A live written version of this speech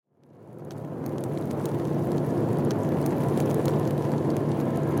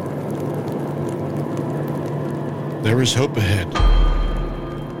There is hope ahead.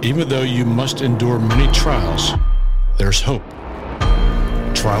 Even though you must endure many trials, there's hope.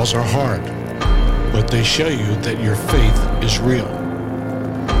 Trials are hard, but they show you that your faith is real.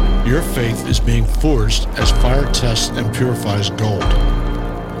 Your faith is being forged as fire tests and purifies gold.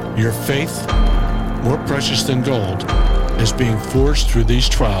 Your faith, more precious than gold, is being forged through these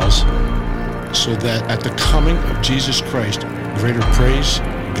trials so that at the coming of Jesus Christ, greater praise,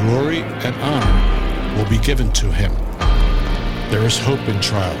 glory, and honor will be given to him. There is hope in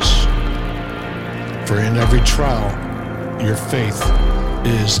trials. For in every trial, your faith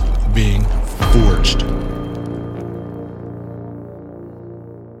is being forged.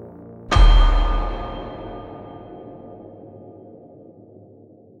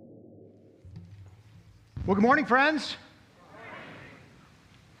 Well, good morning, friends.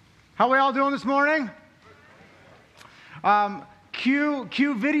 How are we all doing this morning?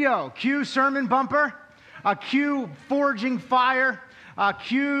 Cue video, cue sermon bumper, cue forging fire,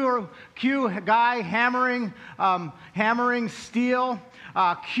 cue guy hammering steel,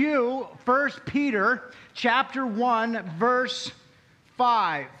 cue 1 Peter chapter 1, verse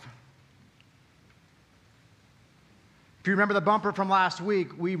 5. If you remember the bumper from last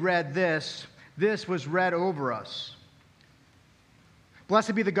week, we read this. This was read over us.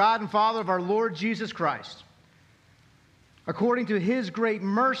 Blessed be the God and Father of our Lord Jesus Christ. According to his great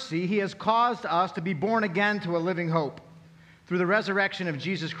mercy, he has caused us to be born again to a living hope through the resurrection of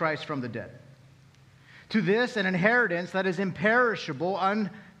Jesus Christ from the dead. To this, an inheritance that is imperishable,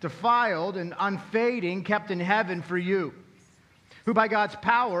 undefiled, and unfading, kept in heaven for you, who by God's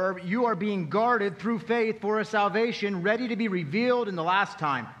power you are being guarded through faith for a salvation ready to be revealed in the last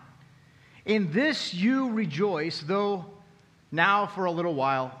time. In this you rejoice, though now for a little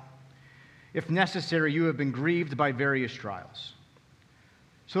while, if necessary, you have been grieved by various trials,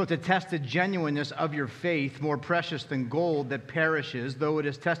 so that to test the genuineness of your faith, more precious than gold that perishes, though it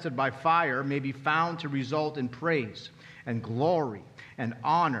is tested by fire, may be found to result in praise and glory and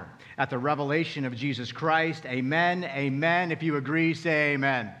honor at the revelation of Jesus Christ. Amen, amen. If you agree, say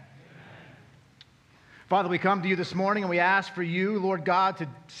amen. Father, we come to you this morning and we ask for you, Lord God, to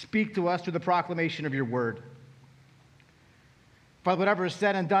speak to us through the proclamation of your word. Father, whatever is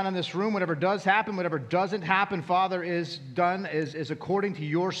said and done in this room, whatever does happen, whatever doesn't happen, Father, is done is according to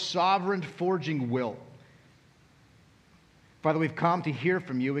your sovereign forging will. Father, we've come to hear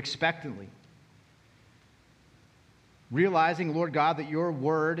from you expectantly, realizing, Lord God, that your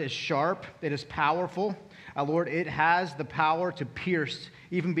word is sharp, it is powerful. Lord, it has the power to pierce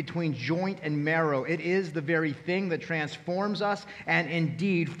even between joint and marrow. It is the very thing that transforms us and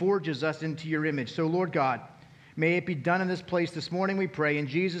indeed forges us into your image. So, Lord God, may it be done in this place this morning, we pray, in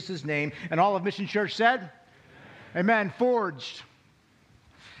Jesus' name. And all of Mission Church said, amen. Forged.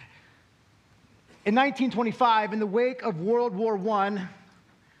 In 1925, in the wake of World War I,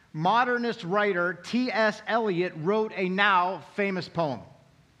 modernist writer T.S. Eliot wrote a now famous poem.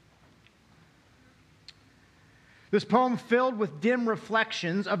 This poem filled with dim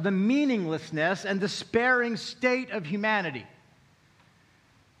reflections of the meaninglessness and despairing state of humanity.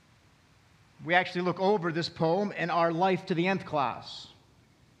 We actually look over this poem in our Life to the Nth class.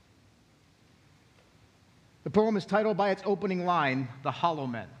 The poem is titled by its opening line, The Hollow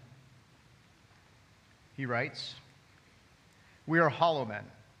Men. He writes, "We are hollow men.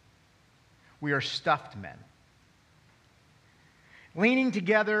 We are stuffed men. Leaning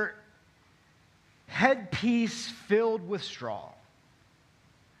together, headpiece filled with straw.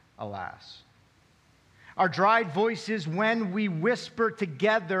 Alas, our dried voices, when we whisper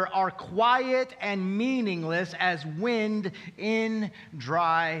together, are quiet and meaningless as wind in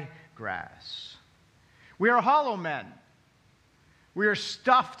dry grass. We are hollow men. We are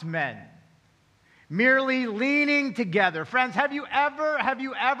stuffed men, merely leaning together." Friends, have you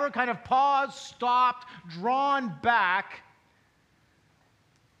ever kind of paused, stopped, drawn back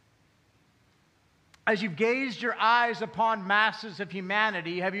as you've gazed your eyes upon masses of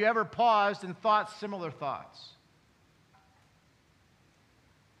humanity? Have you ever paused and thought similar thoughts?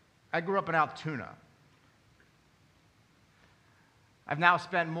 I grew up in Altoona. I've now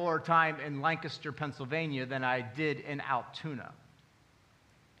spent more time in Lancaster, Pennsylvania than I did in Altoona.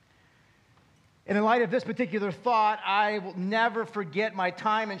 And in light of this particular thought, I will never forget my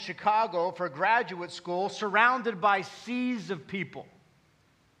time in Chicago for graduate school, surrounded by seas of people.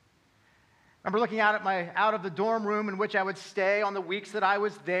 I remember looking out of the dorm room in which I would stay on the weeks that I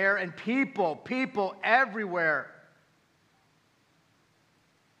was there, and people everywhere.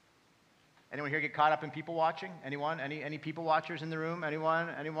 Anyone here get caught up in people watching? Anyone? Any people watchers in the room?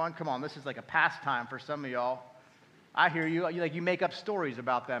 Anyone? Come on, this is like a pastime for some of y'all. I hear you. You make up stories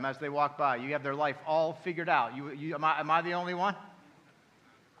about them as they walk by. You have their life all figured out. Am I the only one?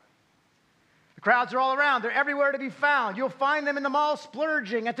 The crowds are all around. They're everywhere to be found. You'll find them in the mall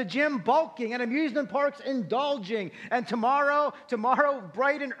splurging, at the gym bulking, at amusement parks indulging. And tomorrow,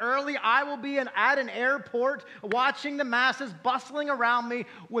 bright and early, I will be at an airport watching the masses bustling around me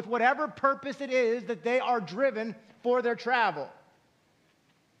with whatever purpose it is that they are driven for their travel.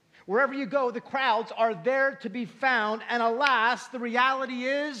 Wherever you go, the crowds are there to be found, and alas, the reality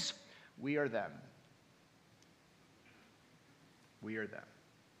is, we are them. We are them.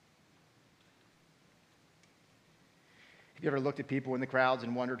 Have you ever looked at people in the crowds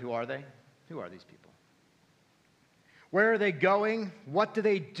and wondered, who are they? Who are these people? Where are they going? What do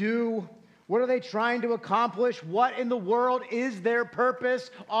they do? What are they trying to accomplish? What in the world is their purpose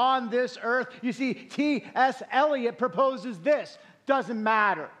on this earth? You see, T.S. Eliot proposes this: doesn't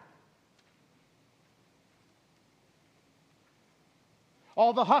matter.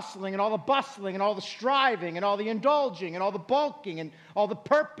 All the hustling and all the bustling and all the striving and all the indulging and all the bulking and all the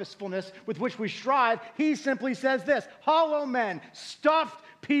purposefulness with which we strive, he simply says this: hollow men, stuffed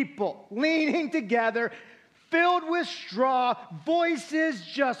people, leaning together, filled with straw, voices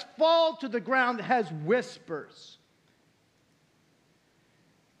just fall to the ground as whispers.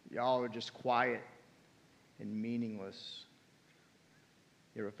 Y'all are just quiet and meaningless.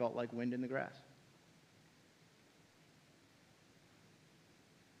 You ever felt like wind in the grass?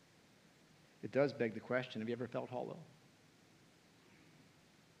 It does beg the question, have you ever felt hollow?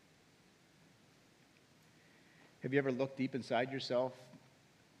 Have you ever looked deep inside yourself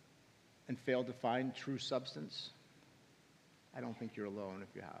and failed to find true substance? I don't think you're alone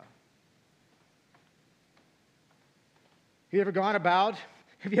if you have. Have you ever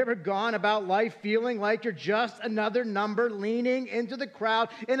gone about life feeling like you're just another number leaning into the crowd?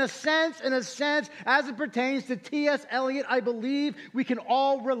 In a sense, as it pertains to T.S. Eliot, I believe we can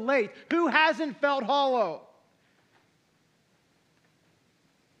all relate. Who hasn't felt hollow?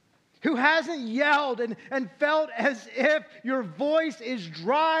 Who hasn't yelled and felt as if your voice is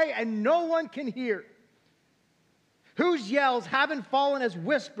dry and no one can hear? Whose yells haven't fallen as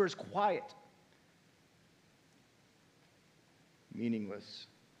whispers, quiet, meaningless?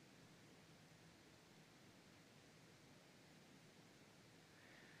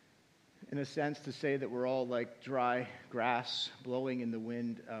 In a sense, to say that we're all like dry grass blowing in the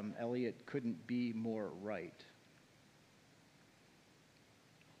wind, Eliot couldn't be more right.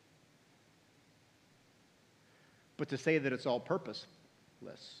 But to say that it's all purposeless,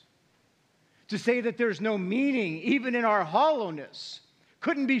 to say that there's no meaning even in our hollowness,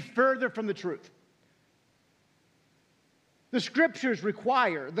 couldn't be further from the truth. The scriptures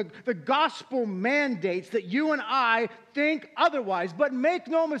require, the gospel mandates that you and I think otherwise. But make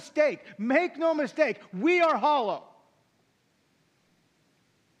no mistake, we are hollow.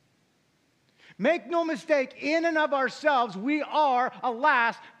 Make no mistake, in and of ourselves, we are,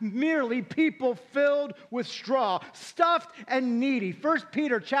 alas, merely people filled with straw, stuffed and needy. 1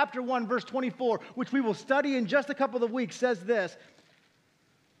 Peter chapter 1, verse 24, which we will study in just a couple of weeks, says this: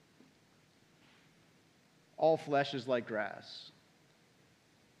 all flesh is like grass,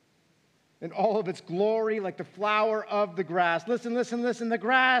 and all of its glory like the flower of the grass. Listen. The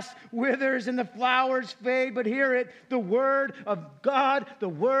grass withers and the flowers fade, but hear it, the word of God, the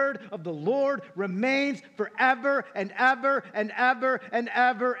word of the Lord remains forever and ever and ever and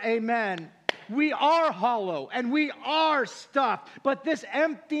ever. Amen. We are hollow and we are stuffed, but this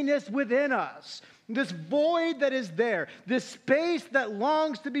emptiness within us, this void that is there, this space that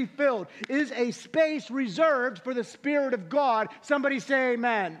longs to be filled, is a space reserved for the Spirit of God. Somebody say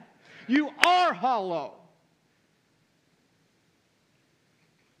amen. You are hollow.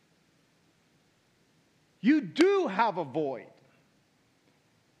 You do have a void.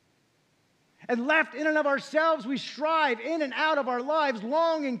 And left in and of ourselves, we strive in and out of our lives,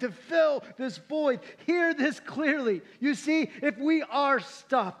 longing to fill this void. Hear this clearly. You see, if we are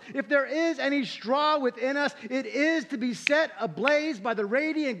stuffed, if there is any straw within us, it is to be set ablaze by the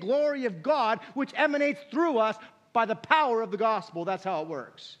radiant glory of God, which emanates through us by the power of the gospel. That's how it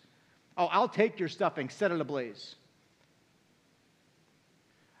works. Oh, I'll take your stuffing, set it ablaze.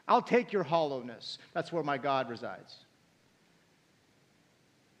 I'll take your hollowness. That's where my God resides.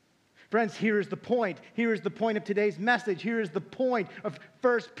 Friends, here is the point. Here is the point of today's message. Here is the point of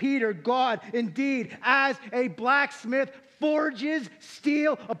 1 Peter. God, indeed, as a blacksmith forges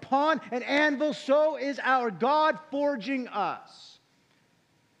steel upon an anvil, so is our God forging us.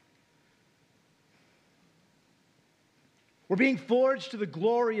 We're being forged to the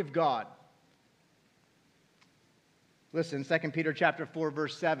glory of God. Listen, 2 Peter chapter 4,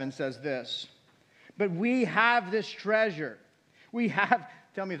 verse 7 says this: But we have this treasure.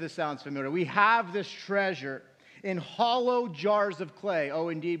 Tell me if this sounds familiar. We have this treasure in hollow jars of clay. Oh,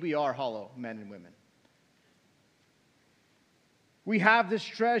 indeed, we are hollow, men and women. We have this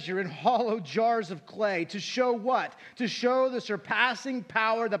treasure in hollow jars of clay to show what? To show the surpassing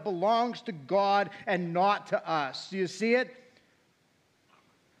power that belongs to God and not to us. Do you see it?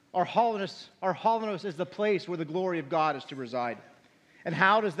 Our hollowness is the place where the glory of God is to reside. And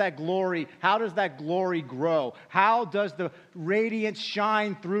how does that glory grow? How does the radiance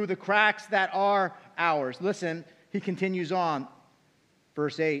shine through the cracks that are ours? Listen, he continues on.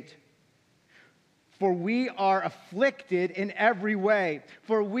 Verse 8. For we are afflicted in every way.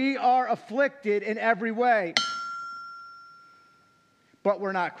 For we are afflicted in every way. But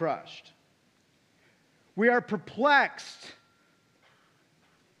we're not crushed. We are perplexed,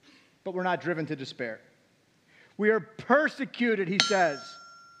 but we're not driven to despair. We are persecuted, he says,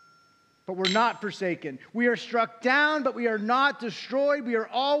 but we're not forsaken. We are struck down, but we are not destroyed. We are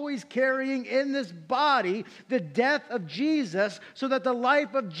always carrying in this body the death of Jesus, so that the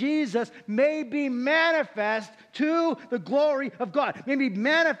life of Jesus may be manifest to the glory of God. May be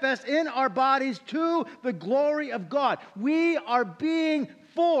manifest in our bodies to the glory of God. We are being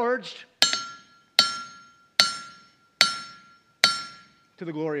forged to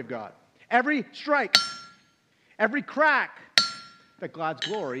the glory of God. Every strike, every crack, that God's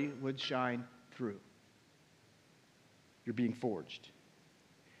glory would shine through. You're being forged.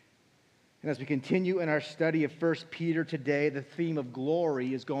 And as we continue in our study of 1 Peter today, the theme of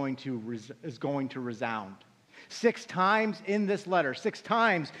glory is going to resound. 6 times in this letter, 6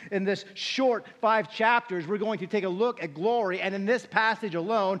 times in this short 5 chapters, we're going to take a look at glory. And in this passage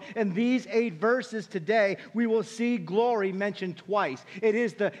alone, in these 8 verses today, we will see glory mentioned twice. It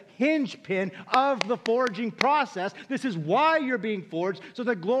is the hinge pin of the forging process. This is why you're being forged, so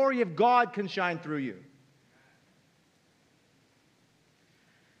the glory of God can shine through you.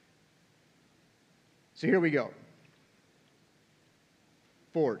 So here we go.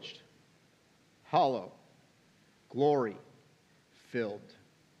 Forged, hollow, glory filled.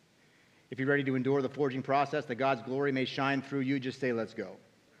 If you're ready to endure the forging process, that God's glory may shine through you, just say, let's go.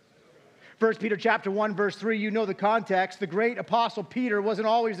 1 Peter chapter 1, verse 3, you know the context. The great apostle Peter wasn't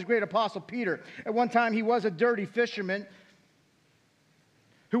always the great apostle Peter. At one time, he was a dirty fisherman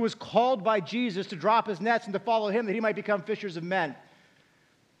who was called by Jesus to drop his nets and to follow him that he might become fishers of men.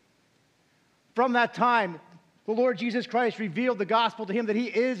 From that time, the Lord Jesus Christ revealed the gospel to him that he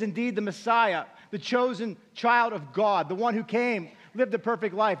is indeed the Messiah, the chosen child of God, the one who came, lived a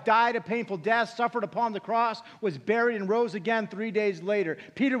perfect life, died a painful death, suffered upon the cross, was buried, and rose again 3 days later.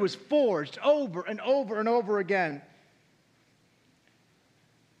 Peter was forged over and over and over again.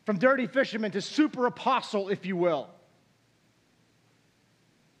 From dirty fisherman to super apostle, if you will.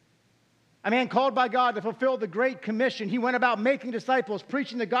 A man called by God to fulfill the Great Commission. He went about making disciples,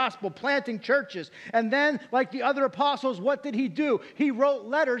 preaching the gospel, planting churches. And then, like the other apostles, what did he do? He wrote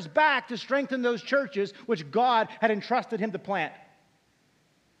letters back to strengthen those churches which God had entrusted him to plant.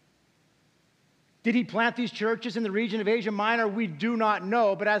 Did he plant these churches in the region of Asia Minor? We do not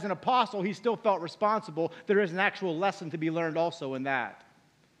know. But as an apostle, he still felt responsible. There is an actual lesson to be learned also in that.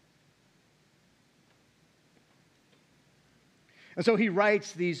 And so he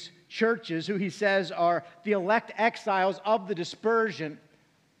writes these churches who he says are the elect exiles of the dispersion,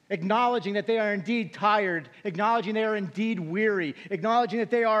 acknowledging that they are indeed tired, acknowledging they are indeed weary, acknowledging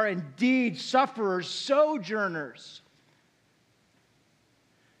that they are indeed sufferers, sojourners.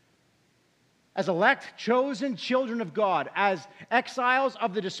 As elect, chosen children of God, as exiles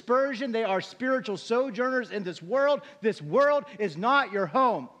of the dispersion, they are spiritual sojourners in this world. This world is not your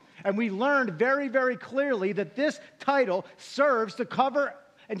home. And we learned very, very clearly that this title serves to cover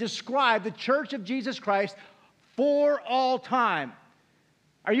and describe the Church of Jesus Christ for all time.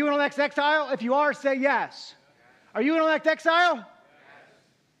 Are you an elect exile? If you are, say yes. Are you an elect exile? Yes.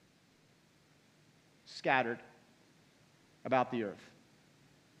 Scattered about the earth.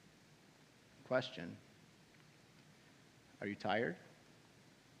 Question: are you tired?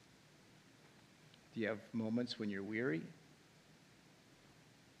 Do you have moments when you're weary?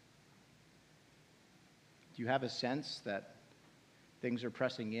 Do you have a sense that things are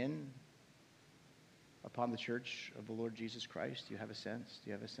pressing in upon the church of the Lord Jesus Christ? Do you have a sense? Do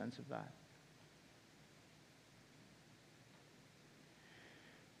you have a sense of that?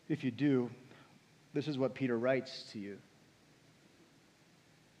 If you do, this is what Peter writes to you.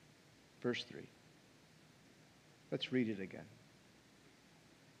 Verse 3. Let's read it again.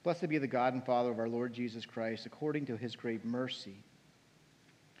 Blessed be the God and Father of our Lord Jesus Christ, according to his great mercy.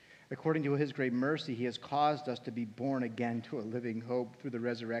 According to his great mercy, he has caused us to be born again to a living hope through the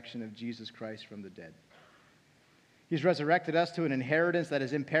resurrection of Jesus Christ from the dead. He's resurrected us to an inheritance that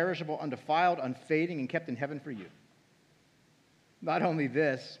is imperishable, undefiled, unfading, and kept in heaven for you. Not only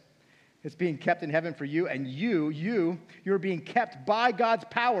this, it's being kept in heaven for you, and you're being kept by God's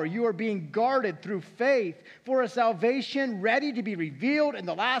power. You are being guarded through faith for a salvation ready to be revealed in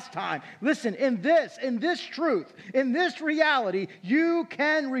the last time. Listen, in this truth, in this reality, you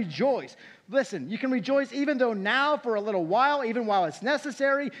can rejoice. Listen, you can rejoice even though now for a little while, even while it's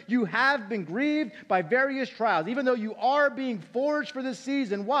necessary, you have been grieved by various trials, even though you are being forged for this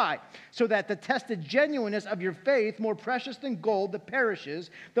season. Why? So that the tested genuineness of your faith, more precious than gold that perishes,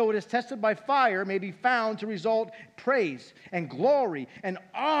 though it is tested by fire, may be found to result praise and glory and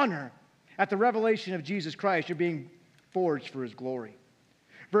honor at the revelation of Jesus Christ. You're being forged for his glory.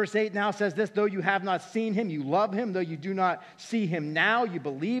 Verse 8 now says this, though you have not seen him, you love him. Though you do not see him now, you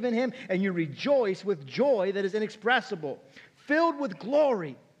believe in him, and you rejoice with joy that is inexpressible, filled with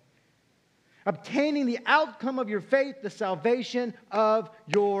glory, obtaining the outcome of your faith, the salvation of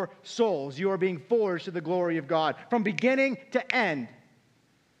your souls. You are being forged to the glory of God from beginning to end.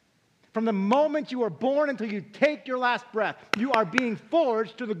 From the moment you are born until you take your last breath, you are being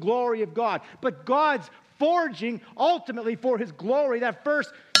forged to the glory of God. But God's forging ultimately for his glory, that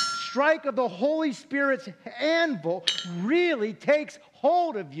first strike of the Holy Spirit's anvil really takes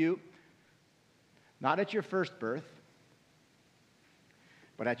hold of you, not at your first birth,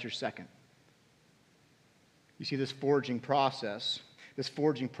 but at your second. You see, this forging process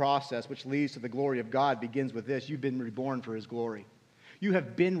which leads to the glory of God begins with this. You've been reborn for his glory. You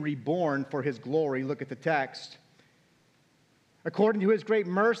have been reborn for his glory. Look at the text. According to his great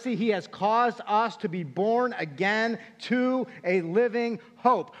mercy, he has caused us to be born again to a living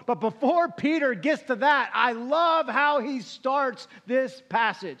hope. But before Peter gets to that, I love how he starts this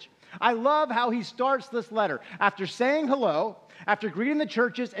passage. I love how he starts this letter. After saying hello, after greeting the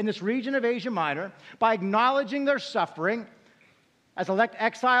churches in this region of Asia Minor, by acknowledging their suffering as elect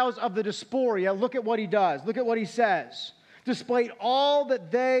exiles of the diaspora, look at what he does. Look at what he says. Despite all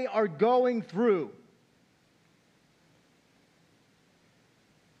that they are going through,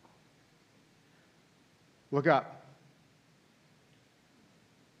 look up.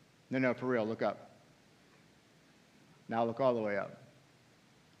 No, for real, look up. Now look all the way up.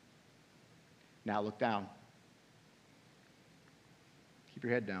 Now look down. Keep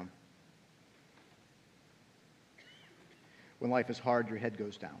your head down. When life is hard, your head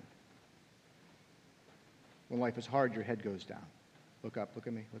goes down. When life is hard, your head goes down. Look up, look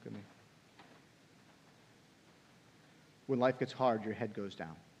at me, look at me. When life gets hard, your head goes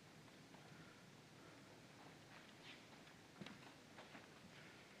down.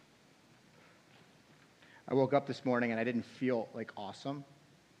 I woke up this morning and I didn't feel like awesome.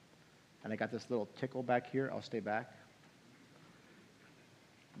 And I got this little tickle back here. I'll stay back.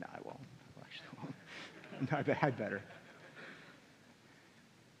 No, I won't. I actually won't. No, I better.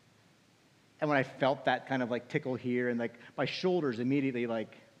 And when I felt that kind of like tickle here, and like my shoulders immediately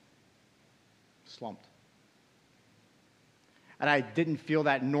like slumped. And I didn't feel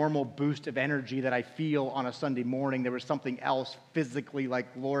that normal boost of energy that I feel on a Sunday morning. There was something else physically, like,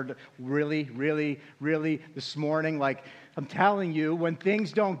 Lord, really, this morning? Like, I'm telling you, when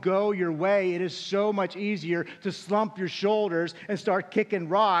things don't go your way, it is so much easier to slump your shoulders and start kicking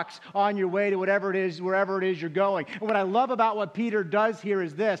rocks on your way to whatever it is, wherever it is you're going. And what I love about what Peter does here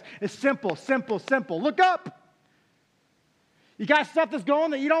is this. It's simple. Look up. You got stuff that's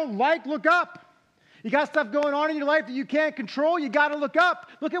going that you don't like, look up. You got stuff going on in your life that you can't control, you got to look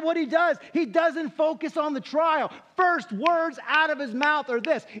up. Look at what he does. He doesn't focus on the trial. First words out of his mouth are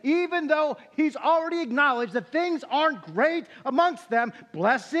this. Even though he's already acknowledged that things aren't great amongst them,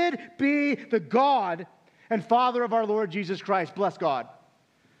 blessed be the God and Father of our Lord Jesus Christ. Bless God.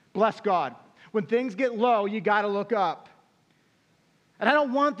 Bless God. When things get low, you got to look up. And I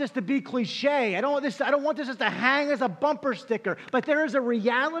don't want this to be cliche. I don't want this just to hang as a bumper sticker. But there is a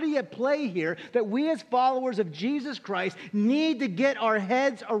reality at play here that we as followers of Jesus Christ need to get our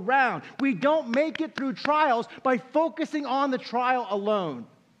heads around. We don't make it through trials by focusing on the trial alone.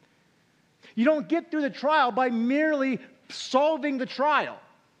 You don't get through the trial by merely solving the trial.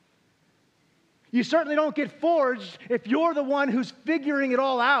 You certainly don't get forged if you're the one who's figuring it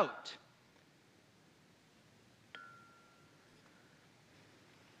all out.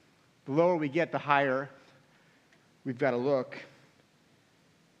 The lower we get, the higher we've got to look.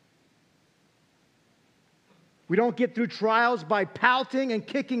 We don't get through trials by pouting and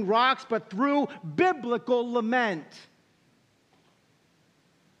kicking rocks, but through biblical lament.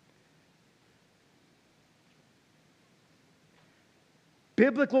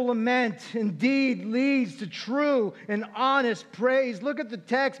 Biblical lament indeed leads to true and honest praise. Look at the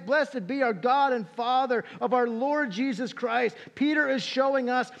text. Blessed be our God and Father of our Lord Jesus Christ. Peter is showing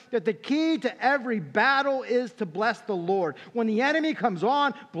us that the key to every battle is to bless the Lord. When the enemy comes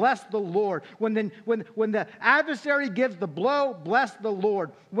on, bless the Lord. When the adversary gives the blow, bless the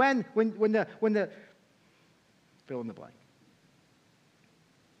Lord. When the fill in the blank.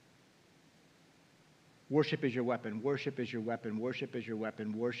 Worship is your weapon. Worship is your weapon. Worship is your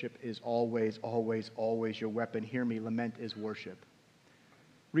weapon. Worship is always, always, always your weapon. Hear me, lament is worship.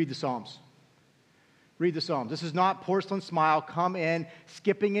 Read the Psalms. Read the Psalms. This is not porcelain smile, come in,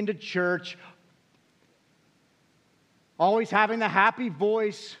 skipping into church, always having the happy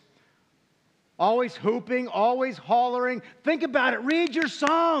voice, always hooping, always hollering. Think about it. Read your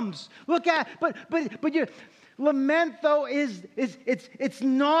Psalms. Look at, but you. Lament, though, it's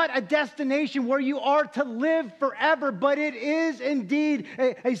not a destination where you are to live forever, but it is indeed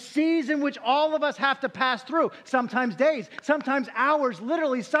a season which all of us have to pass through. Sometimes days, sometimes hours,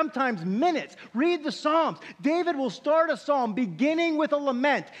 literally, sometimes minutes. Read the Psalms. David will start a psalm beginning with a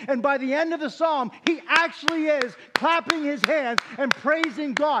lament, and by the end of the psalm, he actually is clapping his hands and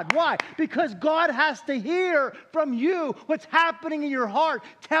praising God. Why? Because God has to hear from you what's happening in your heart.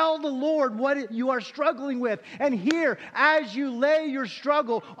 Tell the Lord what you are struggling with. And here, as you lay your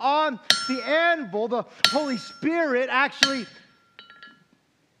struggle on the anvil, the Holy Spirit actually,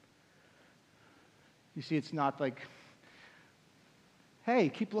 you see, it's not like, hey,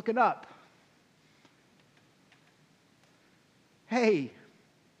 keep looking up. Hey,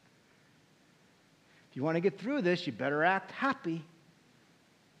 if you want to get through this, you better act happy.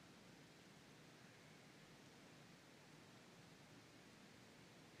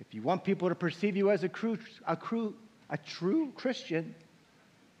 If you want people to perceive you as a true Christian,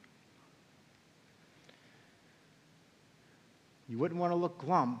 you wouldn't want to look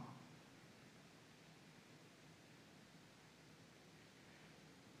glum.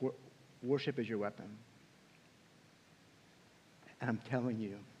 Worship is your weapon. And I'm telling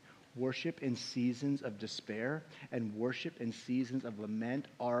you, worship in seasons of despair and worship in seasons of lament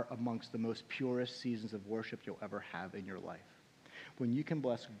are amongst the most purest seasons of worship you'll ever have in your life. When you can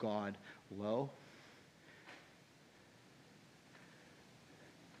bless God low,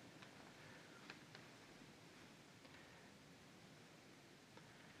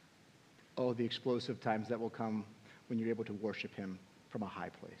 oh, the explosive times that will come when you're able to worship him from a high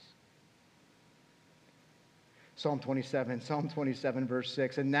place. Psalm 27 verse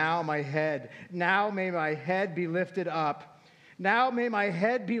 6, and now may my head be lifted up. Now may my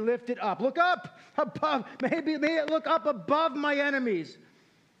head be lifted up. Look up above. May it look up above my enemies.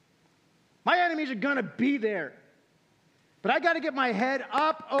 My enemies are going to be there. But I got to get my head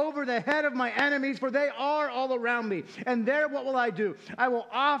up over the head of my enemies, for they are all around me. And there, what will I do? I will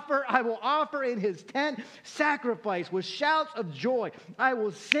offer in his tent sacrifice with shouts of joy. I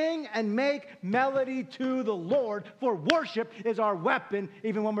will sing and make melody to the Lord, for worship is our weapon,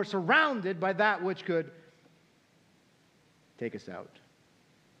 even when we're surrounded by that which could take us out.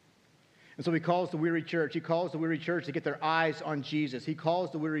 And so he calls the weary church. He calls the weary church to get their eyes on Jesus. He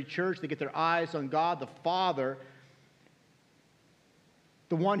calls the weary church to get their eyes on God the Father,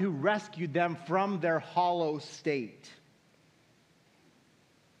 the one who rescued them from their hollow state.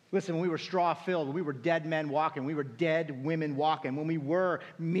 Listen, when we were straw-filled, when we were dead men walking, we were dead women walking, when we were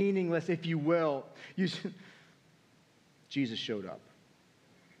meaningless, if you will, Jesus showed up.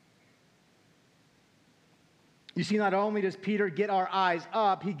 You see, not only does Peter get our eyes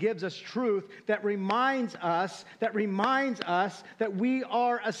up, he gives us truth that reminds us that we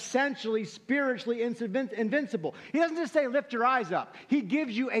are essentially spiritually invincible. He doesn't just say lift your eyes up. He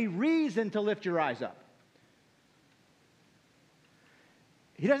gives you a reason to lift your eyes up.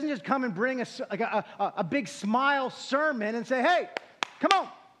 He doesn't just come and bring a big smile sermon and say, hey, come on.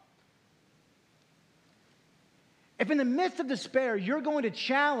 If in the midst of despair, you're going to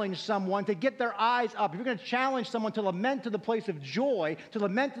challenge someone to get their eyes up, if you're going to challenge someone to lament to the place of joy, to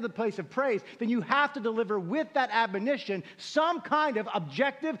lament to the place of praise, then you have to deliver with that admonition some kind of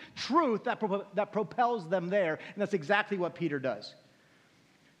objective truth that propels them there. And that's exactly what Peter does.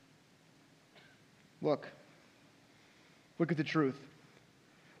 Look at the truth.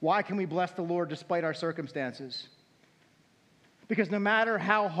 Why can we bless the Lord despite our circumstances? Because no matter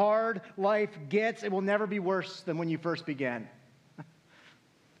how hard life gets, it will never be worse than when you first began.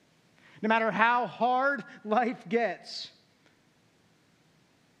 No matter how hard life gets,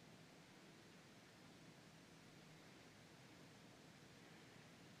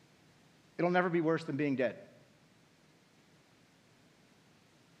 it'll never be worse than being dead.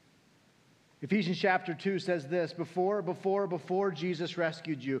 Ephesians chapter 2 says this, before Jesus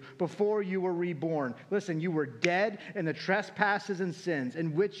rescued you, before you were reborn. Listen, you were dead in the trespasses and sins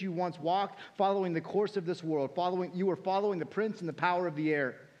in which you once walked, following the course of this world. You were following the prince and the power of the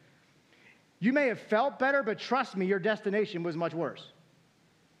air. You may have felt better, but trust me, your destination was much worse.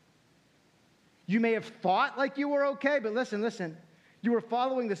 You may have thought like you were okay, but listen. You were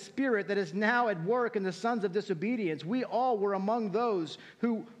following the spirit that is now at work in the sons of disobedience. We all were among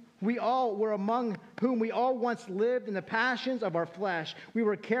whom we all once lived in the passions of our flesh. We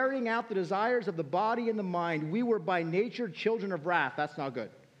were carrying out the desires of the body and the mind. We were by nature children of wrath. That's not good.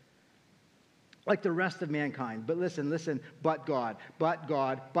 Like the rest of mankind. But listen, but God.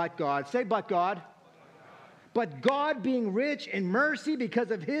 Say, but God. But God, being rich in mercy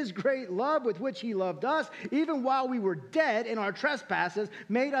because of his great love with which he loved us, even while we were dead in our trespasses,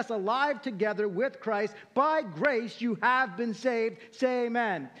 made us alive together with Christ. By grace you have been saved. Say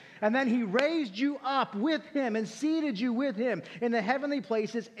amen. And then he raised you up with him and seated you with him in the heavenly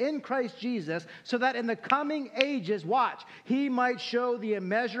places in Christ Jesus, so that in the coming ages, watch, he might show the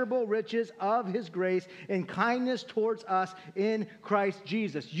immeasurable riches of his grace and kindness towards us in Christ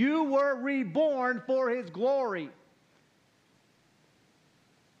Jesus. You were reborn for his glory.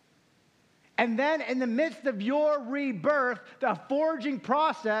 And then in the midst of your rebirth, the forging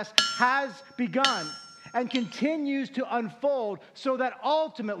process has begun and continues to unfold, so that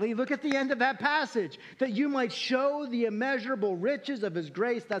ultimately, look at the end of that passage, that you might show the immeasurable riches of his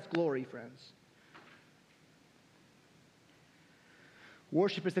grace. That's glory, friends.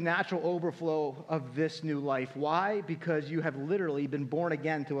 Worship is the natural overflow of this new life. Why? Because you have literally been born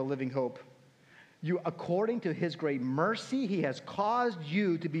again to a living hope. According to his great mercy, he has caused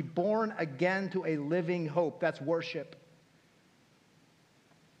you to be born again to a living hope. That's worship.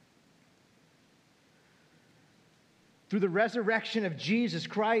 Through the resurrection of Jesus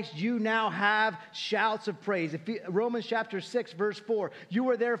Christ, you now have shouts of praise. Romans chapter 6, verse 4. You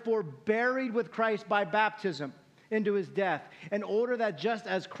were therefore buried with Christ by baptism into his death, in order that just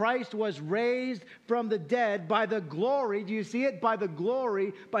as Christ was raised from the dead by the glory, do you see it? By the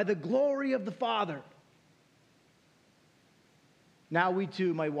glory of the Father. Now we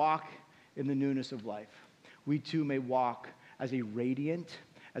too may walk in the newness of life. We too may walk as a radiant,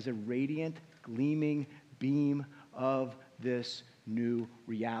 gleaming beam of this new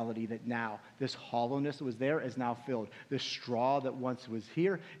reality, that now this hollowness that was there is now filled. The straw that once was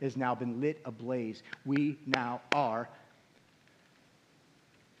here has now been lit ablaze. We now are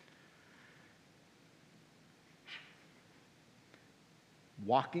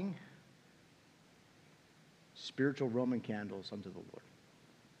walking spiritual Roman candles unto the Lord.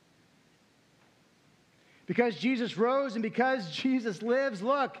 Because Jesus rose and because Jesus lives,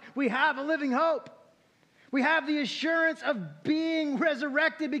 look, we have a living hope. We have the assurance of being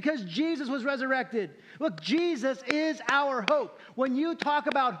resurrected because Jesus was resurrected. Look, Jesus is our hope. When you talk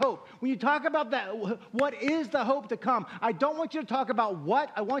about hope, when you talk about that, what is the hope to come? I don't want you to talk about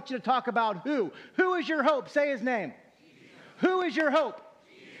what. I want you to talk about who. Who is your hope? Say his name. Jesus. Who is your hope?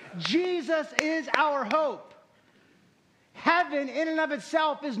 Jesus is our hope. Heaven in and of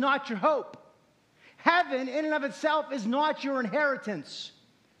itself is not your hope. Heaven in and of itself is not your inheritance.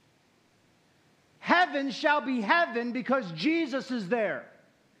 Heaven shall be heaven because Jesus is there.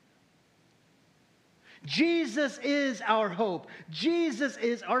 Jesus is our hope. Jesus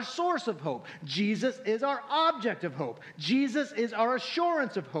is our source of hope. Jesus is our object of hope. Jesus is our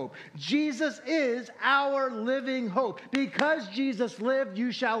assurance of hope. Jesus is our living hope. Because Jesus lived,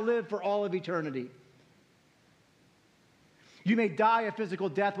 you shall live for all of eternity. You may die a physical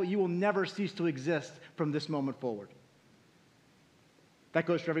death, but you will never cease to exist from this moment forward. That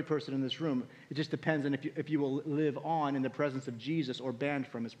goes for every person in this room. It just depends on if you will live on in the presence of Jesus or banned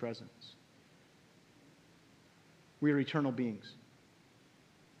from his presence. We are eternal beings.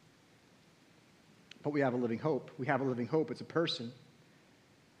 But we have a living hope. We have a living hope. It's a person.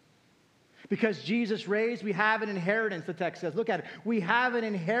 Because Jesus raised, we have an inheritance, the text says. Look at it. We have an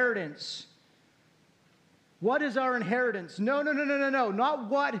inheritance. What is our inheritance? No. Not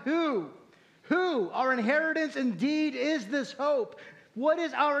what, who. Who? Our inheritance indeed is this hope. What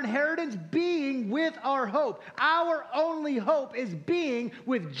is our inheritance? Being with our hope. Our only hope is being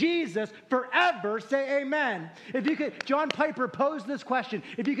with Jesus forever. Say amen. If you could, John Piper posed this question.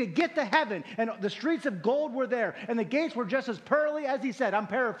 If you could get to heaven and the streets of gold were there and the gates were just as pearly as he said, I'm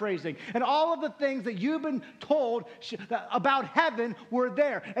paraphrasing, and all of the things that you've been told about heaven were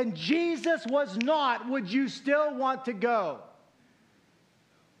there, and Jesus was not, would you still want to go?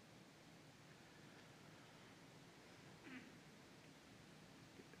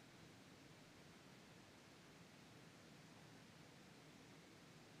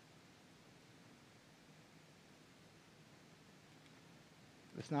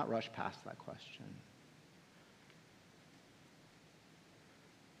 Let's not rush past that question.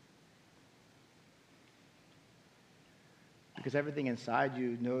 Because everything inside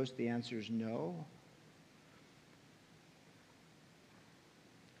you knows the answer is no.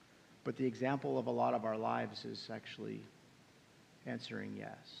 But the example of a lot of our lives is actually answering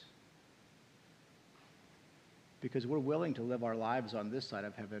yes. Because we're willing to live our lives on this side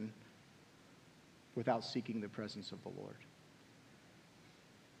of heaven without seeking the presence of the Lord.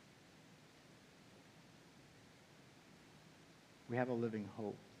 We have a living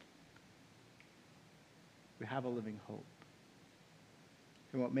hope. We have a living hope.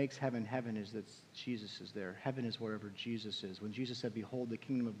 And what makes heaven heaven is that Jesus is there. Heaven is wherever Jesus is. When Jesus said, "Behold, the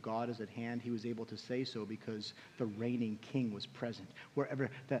kingdom of God is at hand," he was able to say so because the reigning king was present. Wherever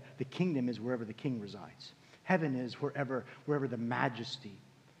the kingdom is, wherever the king resides. Heaven is wherever the majesty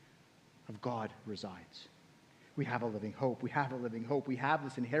of God resides. We have a living hope. We have a living hope. We have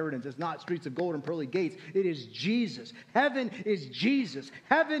this inheritance. It's not streets of gold and pearly gates. It is Jesus. Heaven is Jesus.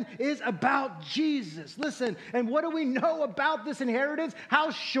 Heaven is about Jesus. Listen, and what do we know about this inheritance? How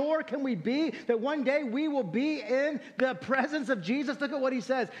sure can we be that one day we will be in the presence of Jesus? Look at what he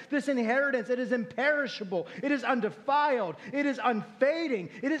says. This inheritance, it is imperishable. It is undefiled. It is unfading.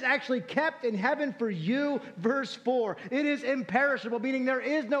 It is actually kept in heaven for you. Verse 4. It is imperishable, meaning there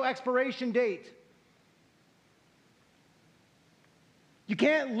is no expiration date. You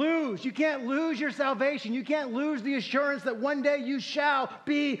can't lose. You can't lose your salvation. You can't lose the assurance that one day you shall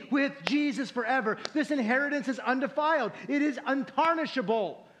be with Jesus forever. This inheritance is undefiled. It is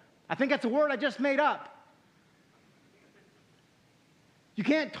untarnishable. I think that's a word I just made up. You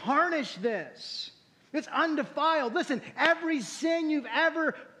can't tarnish this. It's undefiled. Listen, every sin you've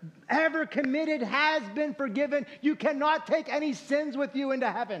ever committed has been forgiven. You cannot take any sins with you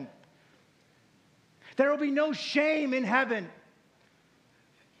into heaven. There will be no shame in heaven.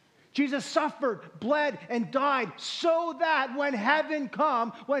 Jesus suffered, bled, and died so that when heaven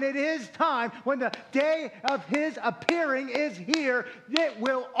comes, when it is time, when the day of his appearing is here, it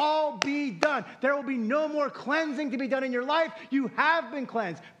will all be done. There will be no more cleansing to be done in your life. You have been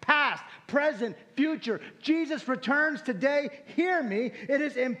cleansed. Past, present, future. Jesus returns today. Hear me. It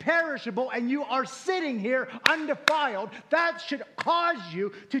is imperishable, and you are sitting here undefiled. That should cause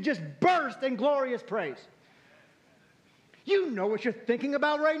you to just burst in glorious praise. You know what you're thinking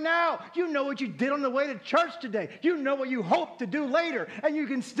about right now. You know what you did on the way to church today. You know what you hope to do later. And you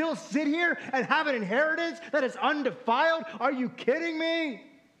can still sit here and have an inheritance that is undefiled? Are you kidding me?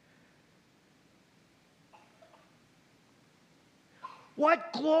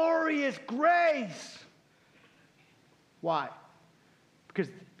 What glorious grace. Why? Because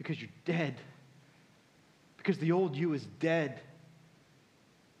you're dead. Because the old you is dead.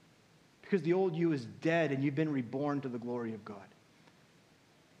 Because the old you is dead and you've been reborn to the glory of God.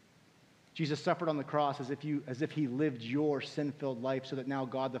 Jesus suffered on the cross as if he lived your sin-filled life so that now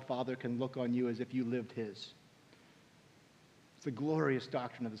God the Father can look on you as if you lived his. It's the glorious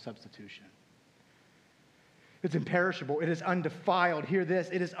doctrine of the substitution. It's imperishable. It is undefiled. Hear this.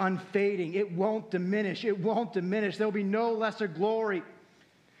 It is unfading. It won't diminish. It won't diminish. There will be no lesser glory.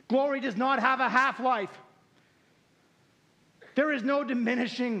 Glory does not have a half-life. There is no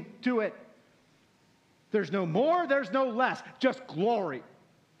diminishing to it. There's no more, there's no less. Just glory,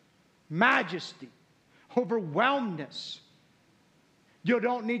 majesty, overwhelmness. You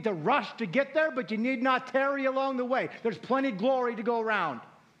don't need to rush to get there, but you need not tarry along the way. There's plenty of glory to go around.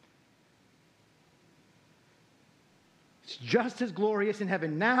 It's just as glorious in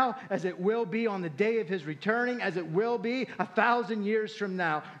heaven now as it will be on the day of his returning, as it will be 1,000 years from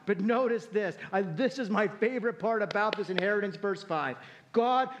now. But notice this. This is my favorite part about this inheritance, verse 5.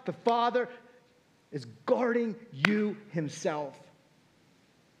 God the Father is guarding you himself.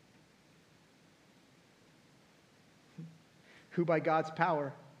 Who by God's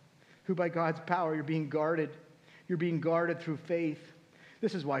power, you're being guarded. You're being guarded through faith.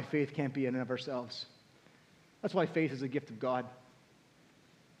 This is why faith can't be in and of ourselves. That's why faith is a gift of God.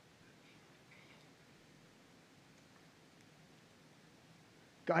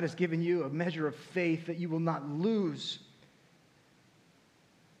 God has given you a measure of faith that you will not lose.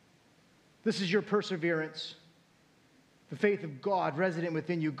 This is your perseverance. The faith of God resident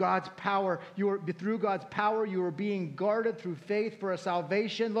within you. God's power, through God's power, you are being guarded through faith for a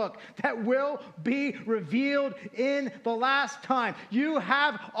salvation, look, that will be revealed in the last time. You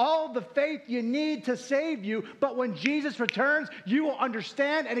have all the faith you need to save you, but when Jesus returns, you will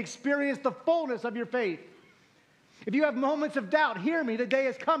understand and experience the fullness of your faith. If you have moments of doubt, hear me, the day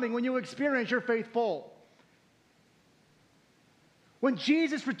is coming when you experience your faith full. When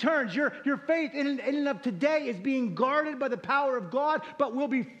Jesus returns, your faith in and of today is being guarded by the power of God, but will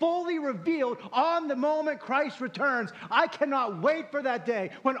be fully revealed on the moment Christ returns. I cannot wait for that day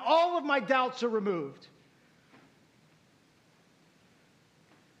when all of my doubts are removed.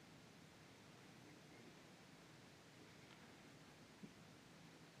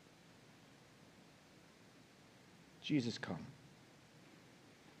 Jesus, come.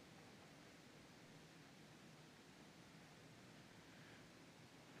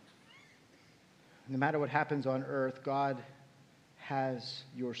 No matter what happens on earth, God has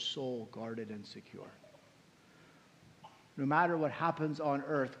your soul guarded and secure. No matter what happens on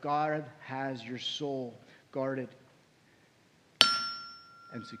earth, God has your soul guarded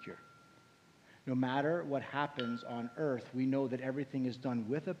and secure. No matter what happens on earth, we know that everything is done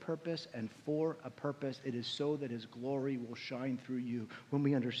with a purpose and for a purpose. It is so that His glory will shine through you. When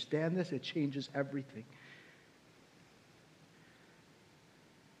we understand this, it changes everything.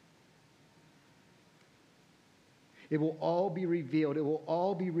 It will all be revealed. It will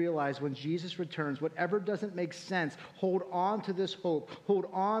all be realized when Jesus returns. Whatever doesn't make sense, hold on to this hope. Hold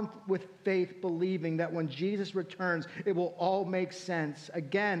on with faith, believing that when Jesus returns, it will all make sense.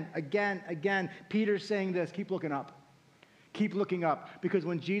 Again. Peter's saying this. Keep looking up. Keep looking up. Because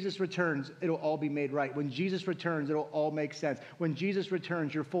when Jesus returns, it'll all be made right. When Jesus returns, it'll all make sense. When Jesus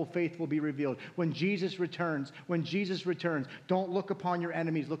returns, your full faith will be revealed. When Jesus returns, don't look upon your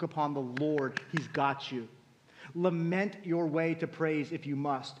enemies. Look upon the Lord. He's got you. Lament your way to praise if you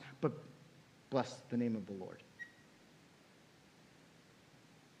must, but bless the name of the Lord.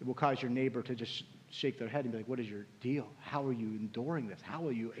 It will cause your neighbor to just shake their head and be like, what is your deal? How are you enduring this? How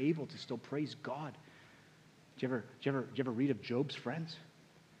are you able to still praise God? Did you ever read of Job's friends?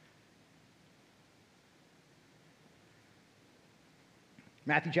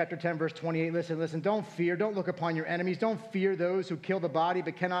 Matthew chapter 10, verse 28, listen, don't fear, don't look upon your enemies, don't fear those who kill the body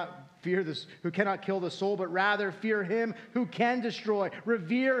but cannot kill the soul, but rather fear Him who can destroy.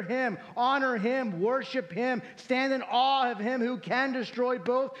 Revere Him, honor Him, worship Him, stand in awe of Him who can destroy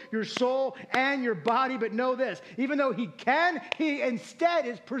both your soul and your body. But know this, even though He can, He instead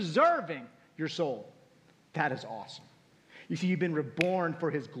is preserving your soul. That is awesome. You see, you've been reborn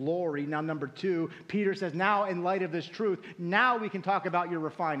for His glory. Now, number two, Peter says, now in light of this truth, now we can talk about your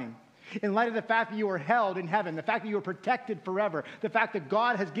refining. In light of the fact that you are held in heaven, the fact that you are protected forever, the fact that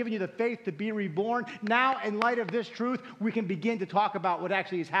God has given you the faith to be reborn, now in light of this truth, we can begin to talk about what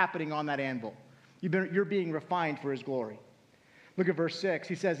actually is happening on that anvil. You're being refined for His glory. Look at verse 6.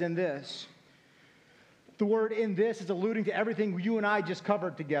 He says, in this. The word in this is alluding to everything you and I just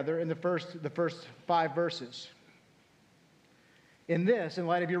covered together in the first 5 verses. In this, in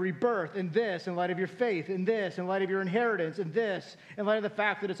light of your rebirth, in this, in light of your faith, in this, in light of your inheritance, in this, in light of the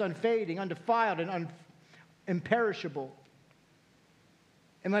fact that it's unfading, undefiled, and imperishable.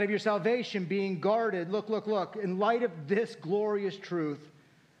 In light of your salvation being guarded, look, in light of this glorious truth,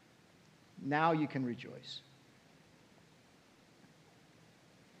 now you can rejoice.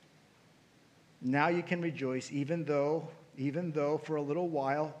 Now you can rejoice, even though for a little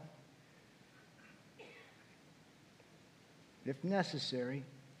while, if necessary,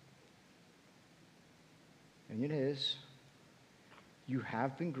 and it is, you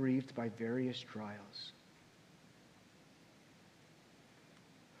have been grieved by various trials,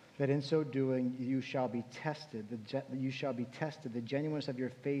 that in so doing you shall be tested. The genuineness of your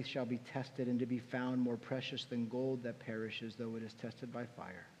faith shall be tested, and to be found more precious than gold that perishes, though it is tested by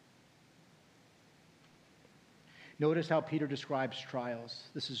fire. Notice how Peter describes trials.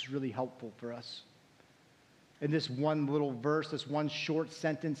 This is really helpful for us. In this one little verse, this one short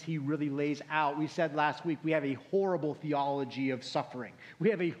sentence, he really lays out. We said last week we have a horrible theology of suffering. We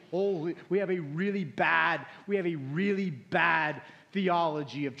have a really bad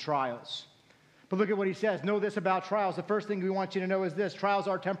theology of trials. But look at what he says. Know this about trials. The first thing we want you to know is this: trials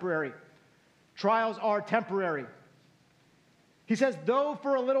are temporary. Trials are temporary. He says, though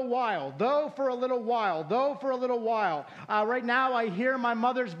for a little while. Right now I hear my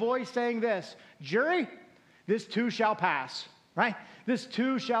mother's voice saying this: Jury, this too shall pass, right? This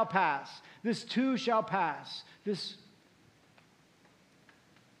too shall pass. This too shall pass. This.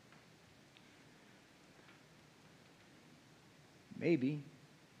 Maybe.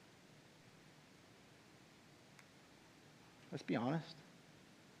 Let's be honest.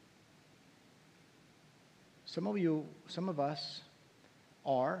 Some of us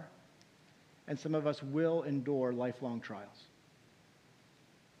are, and some of us will endure lifelong trials.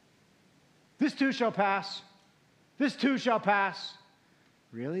 This too shall pass. This too shall pass.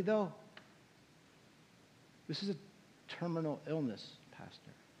 Really, though? This is a terminal illness,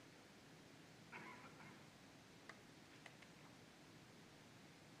 Pastor.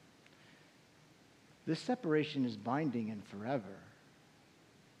 This separation is binding and forever,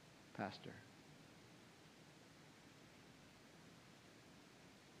 Pastor.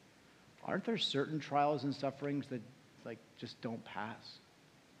 Aren't there certain trials and sufferings that just don't pass?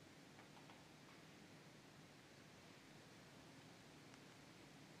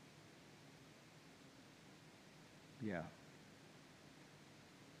 Yeah.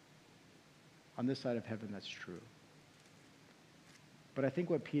 On this side of heaven, that's true. But I think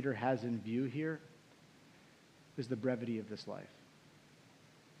what Peter has in view here is the brevity of this life.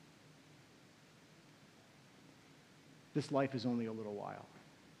 This life is only a little while.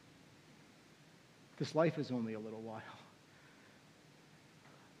 This life is only a little while.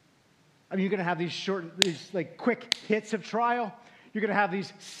 I mean, you're going to have these quick hits of trial. You're going to have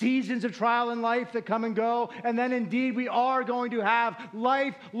these seasons of trial in life that come and go. And then indeed, we are going to have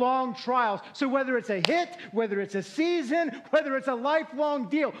lifelong trials. So whether it's a hit, whether it's a season, whether it's a lifelong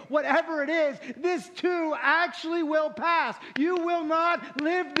deal, whatever it is, this too actually will pass. You will not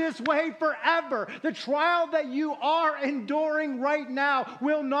live this way forever. The trial that you are enduring right now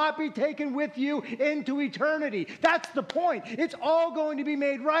will not be taken with you into eternity. That's the point. It's all going to be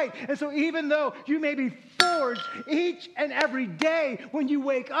made right. And so even though you may be forged each and every day, when you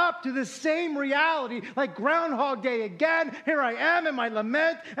wake up to the same reality, like Groundhog Day again, here I am in my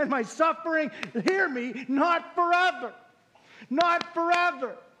lament and my suffering. Hear me, not forever. Not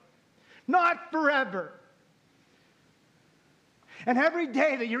forever. Not forever. And every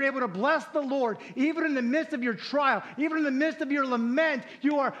day that you're able to bless the Lord, even in the midst of your trial, even in the midst of your lament,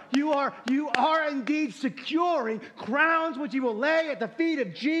 you are indeed securing crowns which you will lay at the feet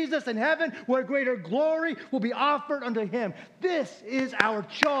of Jesus in heaven, where greater glory will be offered unto him. This is our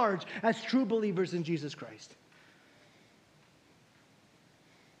charge as true believers in Jesus Christ.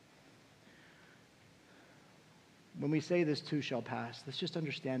 When we say this too shall pass, let's just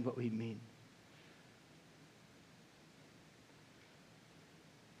understand what we mean.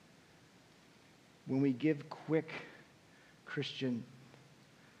 When we give quick Christian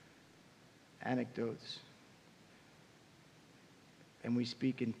anecdotes and we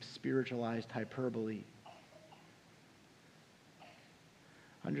speak in spiritualized hyperbole,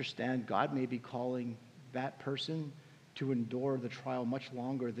 understand God may be calling that person to endure the trial much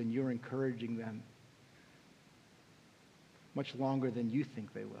longer than you're encouraging them, much longer than you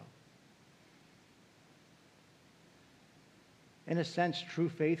think they will. In a sense, true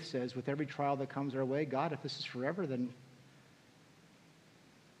faith says, with every trial that comes our way, God, if this is forever, then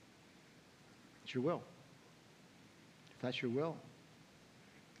it's your will. If that's your will,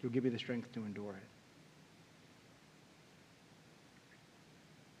 you'll give me the strength to endure it.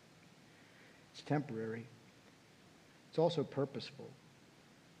 It's temporary. It's also purposeful.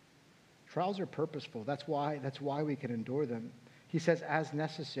 Trials are purposeful. That's why we can endure them. He says, as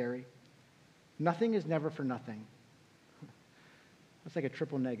necessary. Nothing is never for nothing. That's like a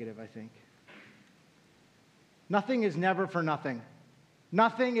triple negative, I think. Nothing is never for nothing.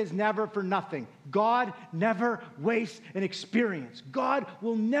 Nothing is never for nothing. God never wastes an experience. God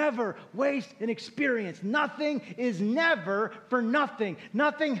will never waste an experience. Nothing is never for nothing.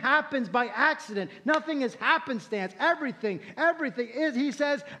 Nothing happens by accident. Nothing is happenstance. Everything is, he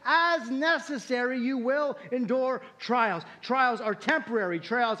says, as necessary, you will endure trials. Trials are temporary.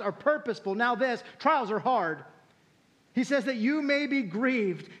 Trials are purposeful. Now trials are hard. He says that you may be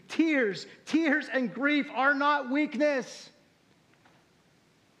grieved. Tears and grief are not weakness.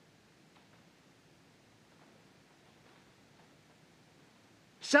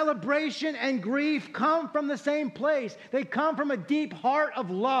 Celebration and grief come from the same place. They come from a deep heart of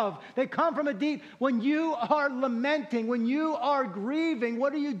love. They come from when you are lamenting, when you are grieving,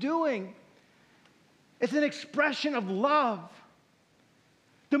 what are you doing? It's an expression of love.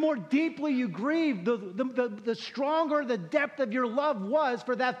 The more deeply you grieve, the stronger the depth of your love was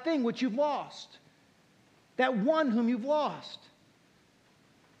for that thing which you've lost. That one whom you've lost.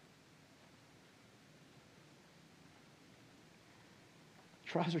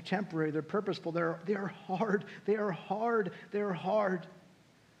 Trials are temporary. They're purposeful. They are hard. They are hard. They are hard.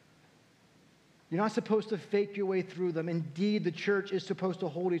 You're not supposed to fake your way through them. Indeed, the church is supposed to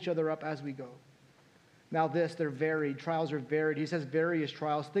hold each other up as we go. Now they're varied. Trials are varied. He says various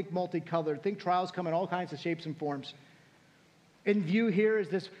trials. Think multicolored. Think trials come in all kinds of shapes and forms. In view here is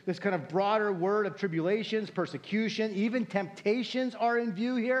this kind of broader word of tribulations, persecution, even temptations are in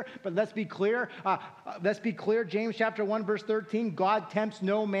view here. But let's be clear. James chapter 1, verse 13, God tempts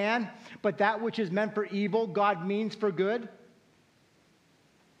no man, but that which is meant for evil, God means for good.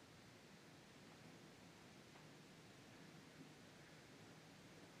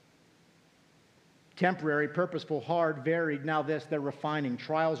 Temporary, purposeful, hard, varied. Now this, they're refining.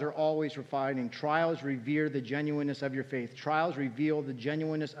 Trials are always refining. Trials reveal the genuineness of your faith. Trials reveal the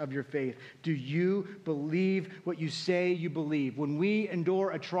genuineness of your faith. Do you believe what you say you believe? When we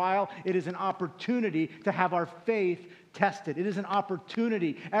endure a trial, it is an opportunity to have our faith tested. It is an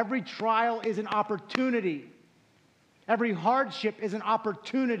opportunity. Every trial is an opportunity. Every hardship is an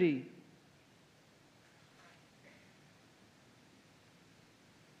opportunity.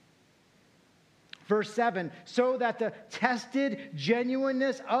 Verse 7, so that the tested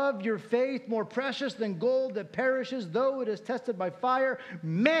genuineness of your faith, more precious than gold that perishes, though it is tested by fire,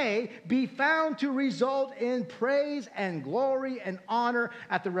 may be found to result in praise and glory and honor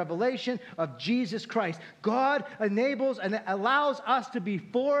at the revelation of Jesus Christ. God enables and allows us to be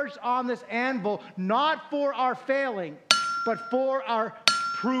forged on this anvil, not for our failing, but for our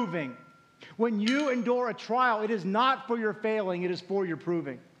proving. When you endure a trial, it is not for your failing, it is for your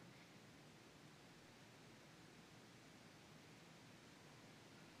proving.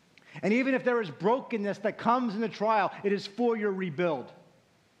 And even if there is brokenness that comes in the trial, it is for your rebuild.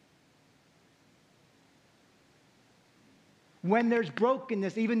 When there's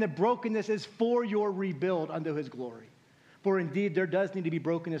brokenness, even the brokenness is for your rebuild unto his glory. For indeed, there does need to be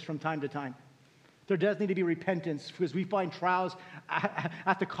brokenness from time to time. There does need to be repentance because we find trials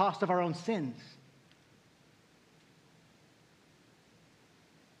at the cost of our own sins.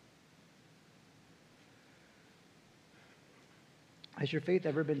 Has your faith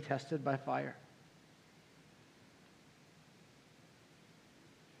ever been tested by fire?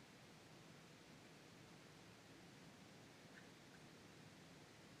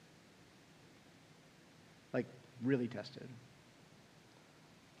 Like, really tested.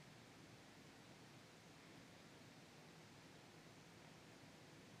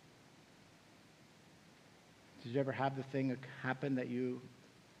 Did you ever have the thing happen that you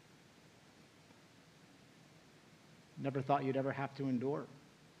never thought you'd ever have to endure?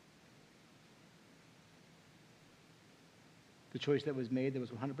 The choice that was made that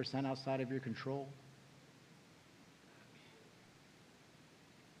was 100% outside of your control?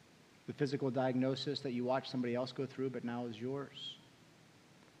 The physical diagnosis that you watched somebody else go through but now is yours?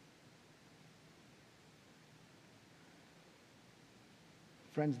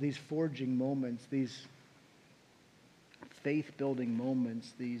 Friends, these forging moments, these faith-building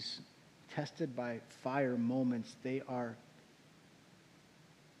moments, these tested by fire moments, they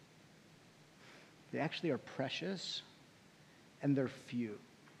actually are precious, and they're few.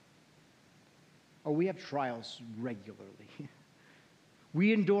 Oh, we have trials regularly.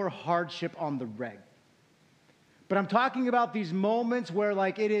 We endure hardship on the reg. But I'm talking about these moments where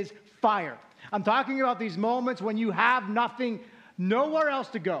like it is fire. I'm talking about these moments when you have nothing, nowhere else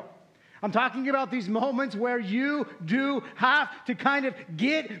to go. I'm talking about these moments where you do have to kind of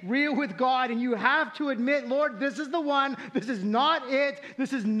get real with God and you have to admit, Lord, this is the one. This is not it.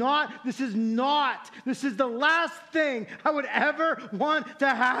 This is the last thing I would ever want to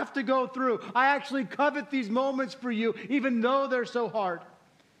have to go through. I actually covet these moments for you, even though they're so hard.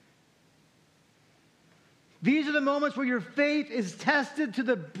 These are the moments where your faith is tested to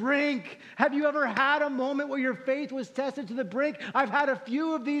the brink. Have you ever had a moment where your faith was tested to the brink? I've had a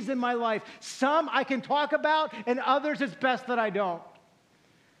few of these in my life. Some I can talk about, and others it's best that I don't.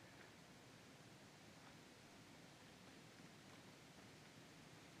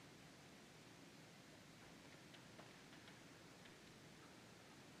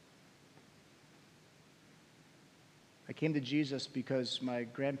 I came to Jesus because my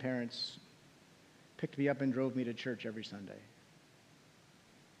grandparents picked me up and drove me to church every Sunday.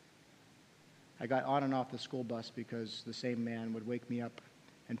 I got on and off the school bus because the same man would wake me up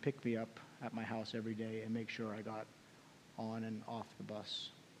and pick me up at my house every day and make sure I got on and off the bus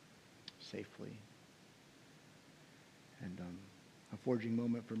safely. And a forging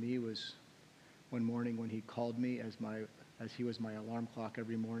moment for me was one morning when he called me as he was my alarm clock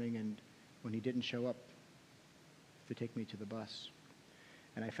every morning, and when he didn't show up to take me to the bus.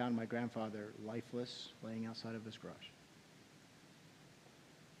 And I found my grandfather lifeless, laying outside of his garage.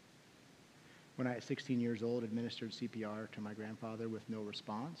 When I, at 16 years old, administered CPR to my grandfather with no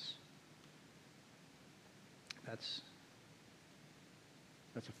response, that's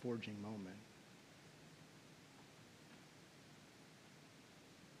a forging moment.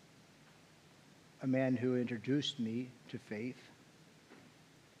 A man who introduced me to faith,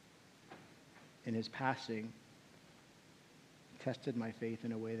 in his passing, tested my faith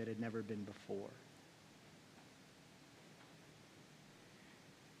in a way that had never been before.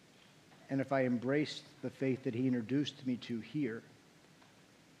 And if I embraced the faith that he introduced me to here,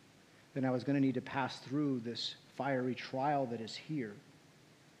 then I was going to need to pass through this fiery trial that is here.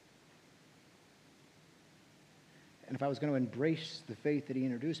 And if I was going to embrace the faith that he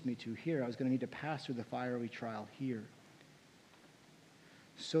introduced me to here, I was going to need to pass through the fiery trial here,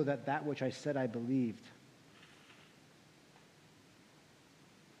 so that that which I said I believed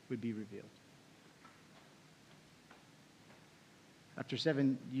would be revealed. After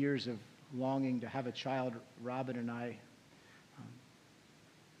 7 years of longing to have a child, Robin and I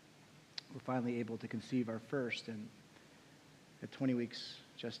were finally able to conceive our first. And at 20 weeks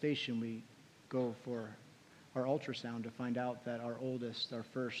gestation, we go for our ultrasound to find out that our oldest, our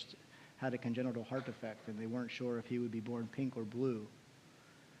first, had a congenital heart defect, and they weren't sure if he would be born pink or blue.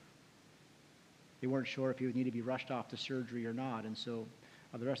 They weren't sure if he would need to be rushed off to surgery or not, and so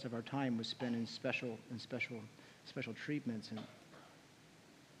the rest of our time was spent in special treatments. And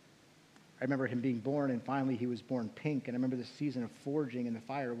I remember him being born, and finally he was born pink. And I remember the season of forging, and the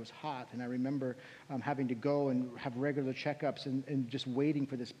fire was hot. And I remember having to go and have regular checkups and just waiting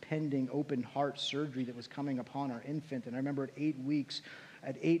for this pending open heart surgery that was coming upon our infant. And I remember at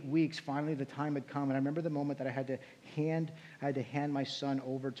 8 weeks, finally the time had come. And I remember the moment that I had to hand my son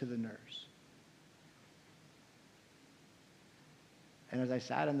over to the nurse. And as I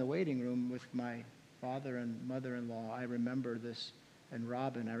sat in the waiting room with my father and mother-in-law, I remember this. And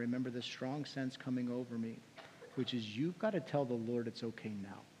Robin, I remember this strong sense coming over me, which is, you've got to tell the Lord it's okay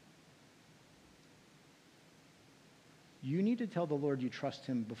now. You need to tell the Lord you trust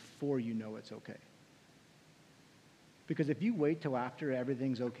him before you know it's okay. Because if you wait till after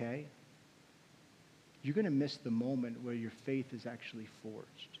everything's okay, you're going to miss the moment where your faith is actually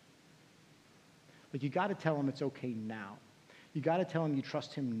forged. Like, you got to tell him it's okay now. You got to tell him you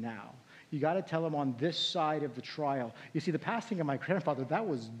trust him now. You got to tell him on this side of the trial. You see, the passing of my grandfather, that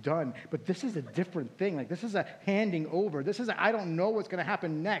was done. But this is a different thing. Like, this is a handing over. This is a, I don't know what's going to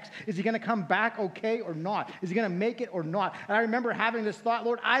happen next. Is he going to come back okay or not? Is he going to make it or not? And I remember having this thought,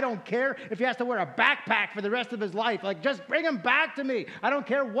 Lord, I don't care if he has to wear a backpack for the rest of his life. Like, just bring him back to me. I don't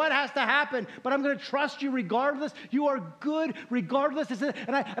care what has to happen, but I'm going to trust you regardless. You are good regardless.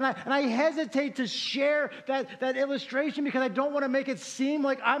 And I hesitate to share that illustration because I don't want to make it seem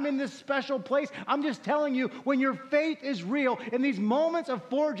like I'm in this special place. I'm just telling you, when your faith is real, in these moments of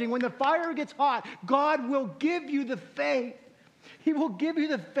forging, when the fire gets hot, God will give you the faith. He will give you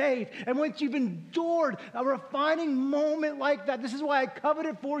the faith. And once you've endured a refining moment like that, this is why I covet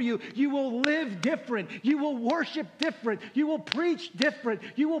it for you. You will live different. You will worship different. You will preach different.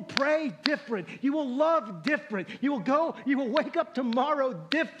 You will pray different. You will love different. You will wake up tomorrow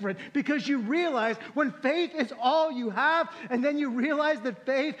different, because you realize when faith is all you have, and then you realize that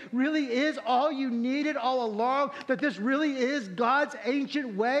faith really is all you needed all along, that this really is God's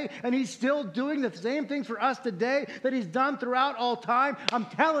ancient way, and he's still doing the same things for us today that he's done throughout all time. I'm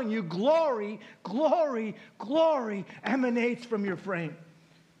telling you, glory, glory, glory emanates from your frame.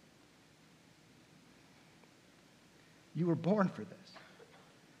 You were born for this.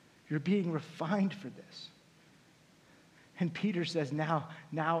 You're being refined for this. And Peter says, now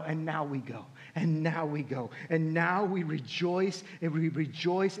we go. And now we go. And now we rejoice, and we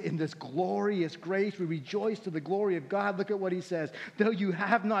rejoice in this glorious grace. We rejoice to the glory of God. Look at what he says. Though you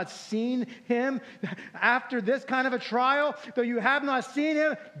have not seen him, after this kind of a trial, though you have not seen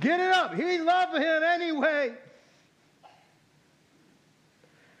him, get it up. He loved him anyway.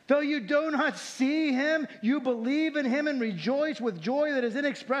 Though you do not see him, you believe in him and rejoice with joy that is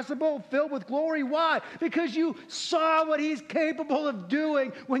inexpressible, filled with glory. Why? Because you saw what he's capable of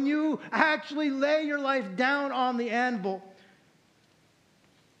doing when you actually lay your life down on the anvil.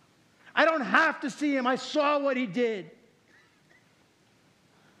 I don't have to see him. I saw what he did.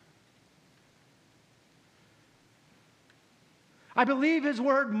 I believe his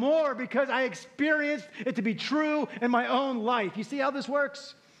word more because I experienced it to be true in my own life. You see how this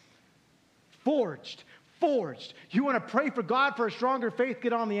works? Forged. You want to pray for God for a stronger faith?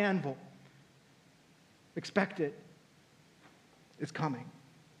 Get on the anvil. Expect it. It's coming.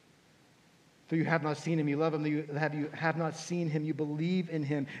 Though you have not seen him, you love him. Though you have not seen him, you believe in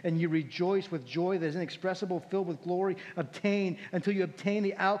him. And you rejoice with joy that is inexpressible, filled with glory. Until you obtain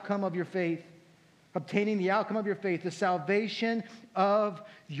the outcome of your faith. Obtaining the outcome of your faith, the salvation of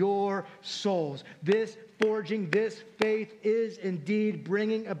your souls. This forging, this faith is indeed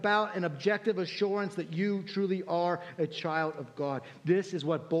bringing about an objective assurance that you truly are a child of God. This is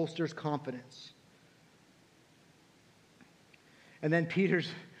what bolsters confidence. And then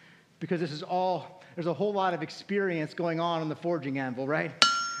because there's a whole lot of experience going on the forging anvil, right?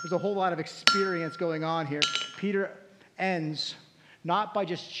 There's a whole lot of experience going on here. Peter ends not by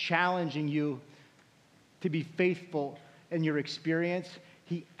just challenging you to be faithful in your experience.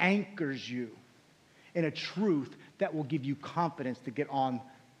 He anchors you in a truth that will give you confidence to get on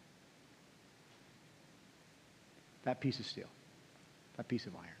that piece of steel, that piece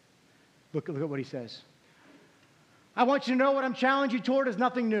of iron. Look at what he says. I want you to know what I'm challenging you toward is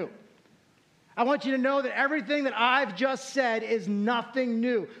nothing new. I want you to know that everything that I've just said is nothing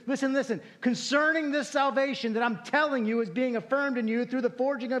new. Listen. Concerning this salvation that I'm telling you is being affirmed in you through the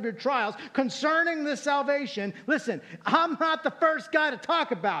forging of your trials, concerning this salvation, listen, I'm not the first guy to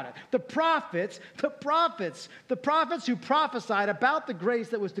talk about it. The prophets who prophesied about the grace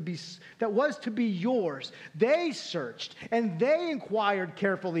that was to be yours, they searched and they inquired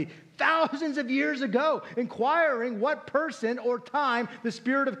carefully thousands of years ago, inquiring what person or time the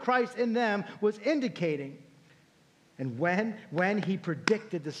Spirit of Christ in them was indicating. And when he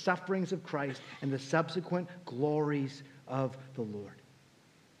predicted the sufferings of Christ and the subsequent glories of the Lord.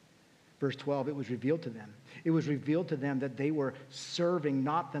 Verse 12, it was revealed to them. It was revealed to them that they were serving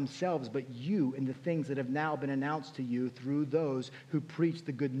not themselves, but you in the things that have now been announced to you through those who preach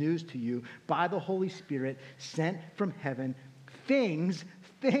the good news to you by the Holy Spirit sent from heaven, things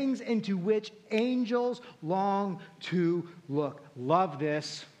into which angels long to look. Love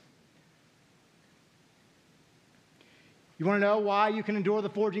this. You want to know why you can endure the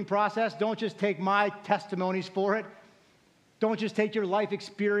forging process? Don't just take my testimonies for it. Don't just take your life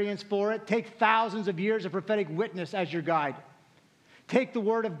experience for it. Take thousands of years of prophetic witness as your guide. Take the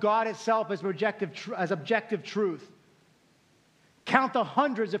Word of God itself as objective truth. Count the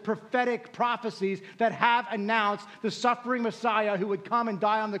hundreds of prophetic prophecies that have announced the suffering Messiah who would come and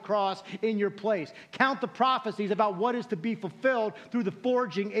die on the cross in your place. Count the prophecies about what is to be fulfilled through the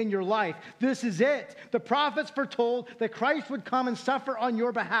forging in your life. This is it. The prophets foretold that Christ would come and suffer on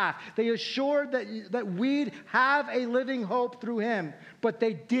your behalf. They assured that we'd have a living hope through him, but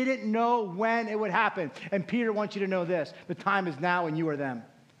they didn't know when it would happen. And Peter wants you to know this. The time is now and you are them.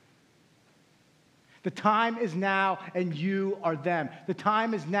 The time is now and you are them. The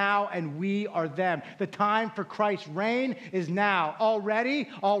time is now and we are them. The time for Christ's reign is now. Already,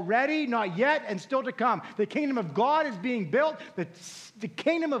 not yet, and still to come. The kingdom of God is being built. The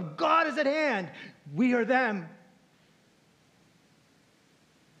kingdom of God is at hand. We are them.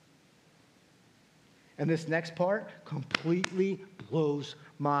 And this next part completely blows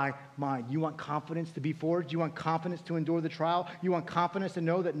my mind. You want confidence to be forged? You want confidence to endure the trial? You want confidence to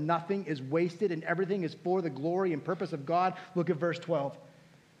know that nothing is wasted and everything is for the glory and purpose of God? Look at verse 12.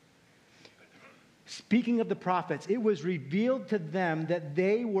 Speaking of the prophets, it was revealed to them that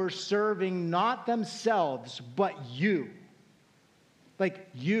they were serving not themselves, but you. Like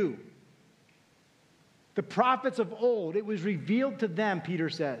you. The prophets of old, it was revealed to them, Peter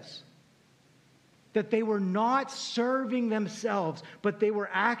says, that they were not serving themselves, but they were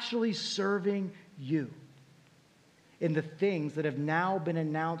actually serving you in the things that have now been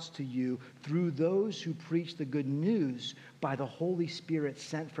announced to you through those who preach the good news by the Holy Spirit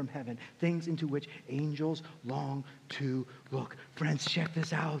sent from heaven, things into which angels long to look. Friends, check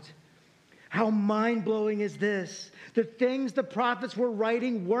this out. How mind-blowing is this? The things the prophets were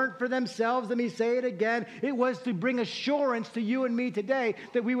writing weren't for themselves. Let me say it again. It was to bring assurance to you and me today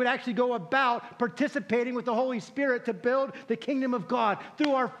that we would actually go about participating with the Holy Spirit to build the kingdom of God.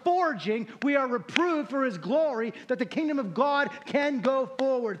 Through our forging, we are reproved for his glory that the kingdom of God can go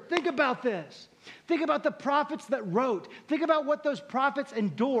forward. Think about this. Think about the prophets that wrote. Think about what those prophets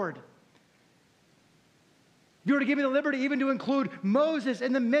endured. If you were to give me the liberty even to include Moses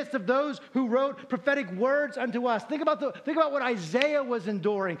in the midst of those who wrote prophetic words unto us. Think about what Isaiah was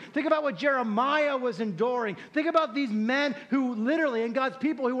enduring. Think about what Jeremiah was enduring. Think about these men who literally, and God's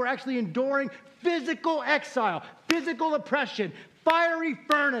people who were actually enduring physical exile, physical oppression, fiery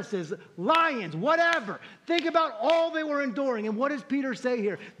furnaces, lions, whatever. Think about all they were enduring. And what does Peter say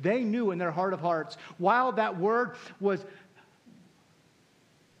here? They knew in their heart of hearts, while that word was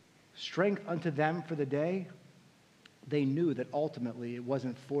strength unto them for the day, they knew that ultimately it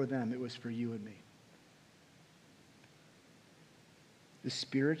wasn't for them, it was for you and me. The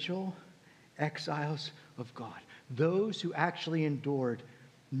spiritual exiles of God, those who actually endured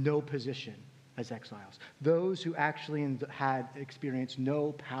no position as exiles, those who actually had experienced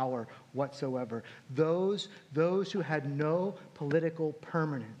no power whatsoever, those who had no political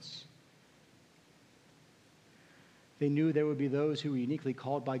permanence. They knew there would be those who were uniquely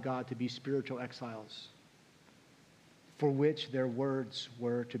called by God to be spiritual exiles, for which their words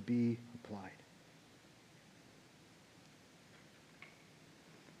were to be applied.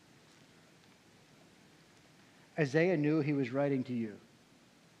 Isaiah knew he was writing to you.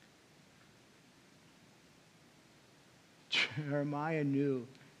 Jeremiah knew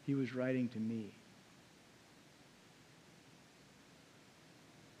he was writing to me.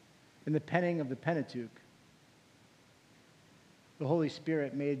 In the penning of the Pentateuch, the Holy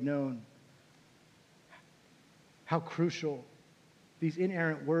Spirit made known how crucial these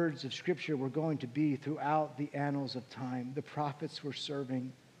inerrant words of Scripture were going to be throughout the annals of time. The prophets were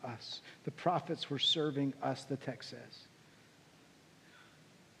serving us. The prophets were serving us, the text says.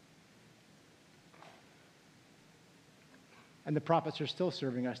 And the prophets are still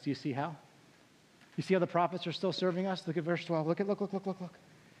serving us. Do you see how? You see how the prophets are still serving us? Look at verse 12. Look.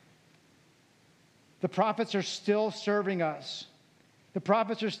 The prophets are still serving us. The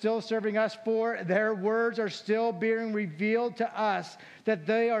prophets are still serving us, for their words are still being revealed to us, that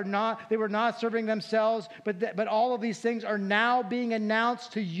they were not serving themselves, but all of these things are now being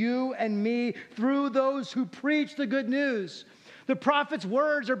announced to you and me through those who preach the good news. The prophet's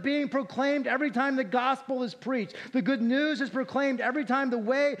words are being proclaimed every time the gospel is preached. The good news is proclaimed every time the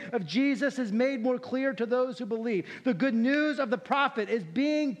way of Jesus is made more clear to those who believe. The good news of the prophet is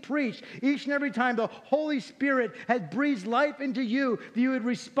being preached each and every time the Holy Spirit has breathed life into you, that you would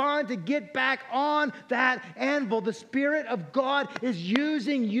respond to get back on that anvil. The Spirit of God is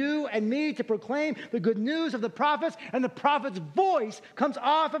using you and me to proclaim the good news of the prophets, and the prophet's voice comes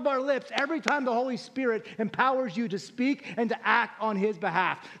off of our lips every time the Holy Spirit empowers you to speak and to act on his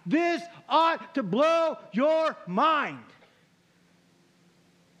behalf. This ought to blow your mind.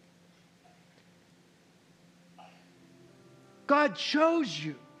 God chose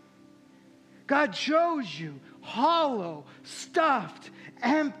you. God chose you. Hollow, stuffed,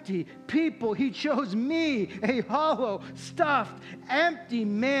 empty people. He chose me, a hollow, stuffed, empty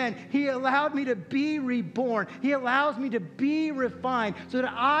man. He allowed me to be reborn. He allows me to be refined so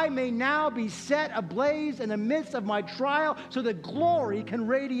that I may now be set ablaze in the midst of my trial, so that glory can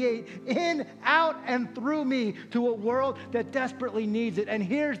radiate in, out, and through me to a world that desperately needs it. And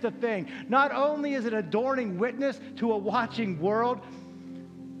here's the thing. Not only is it an adoring witness to a watching world,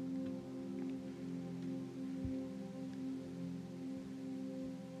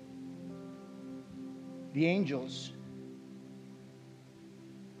 the angels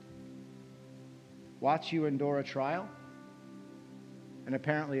watch you endure a trial, and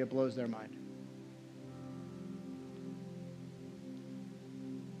apparently it blows their mind.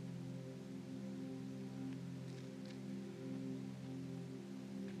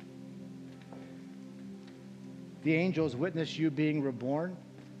 The angels witness you being reborn,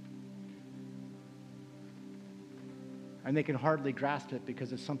 and they can hardly grasp it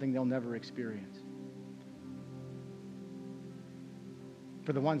because it's something they'll never experience.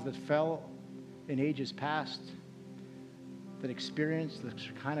 For the ones that fell in ages past, that experienced the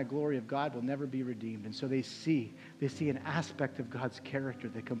kind of glory of God, will never be redeemed. And so they see an aspect of God's character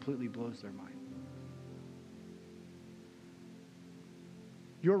that completely blows their mind.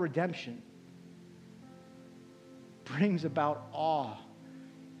 Your redemption brings about awe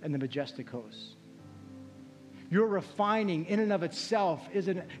in the majestic hosts. Your refining in and of itself is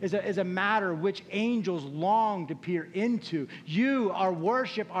a matter which angels long to peer into. You, our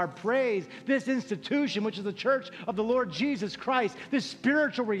worship, our praise, this institution, which is the church of the Lord Jesus Christ, this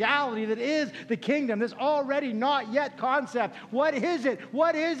spiritual reality that is the kingdom, this already not yet concept. What is it?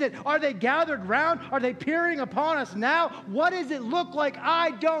 What is it? Are they gathered round? Are they peering upon us now? What does it look like?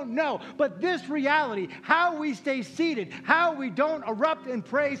 I don't know. But this reality, how we stay seated, how we don't erupt in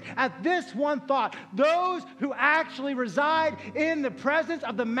praise at this one thought, those who actually reside in the presence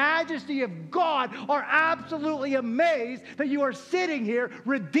of the majesty of God are absolutely amazed that you are sitting here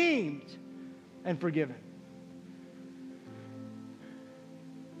redeemed and forgiven.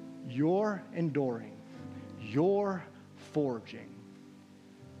 Your enduring, your forging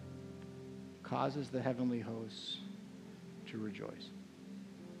causes the heavenly hosts to rejoice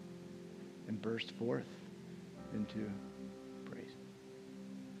and burst forth into praise.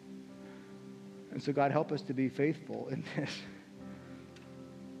 And so, God, help us to be faithful in this.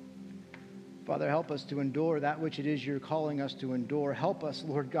 Father, help us to endure that which it is you're calling us to endure. Help us,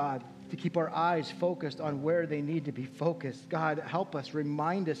 Lord God, to keep our eyes focused on where they need to be focused. God, help us,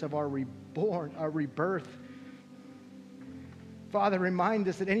 remind us of our reborn, our rebirth. Father, remind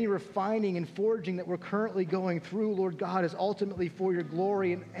us that any refining and forging that we're currently going through, Lord God, is ultimately for your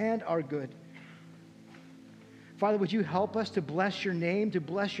glory and our good. Father, would you help us to bless your name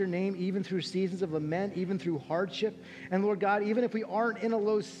even through seasons of lament, even through hardship. And Lord God, even if we aren't in a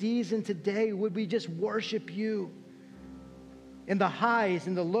low season today, would we just worship you in the highs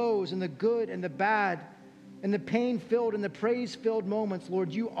and the lows and the good and the bad and the pain-filled and the praise-filled moments.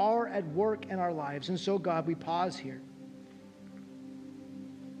 Lord, you are at work in our lives. And so, God, we pause here.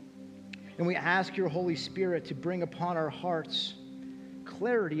 And we ask your Holy Spirit to bring upon our hearts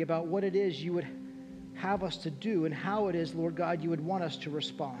clarity about what it is you would have us to do and how it is, Lord God, you would want us to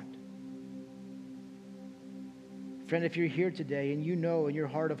respond. Friend, if you're here today and you know in your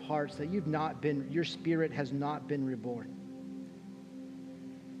heart of hearts that your spirit has not been reborn,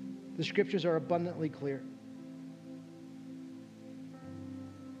 the scriptures are abundantly clear.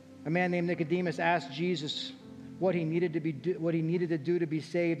 A man named Nicodemus asked Jesus what he needed to do to be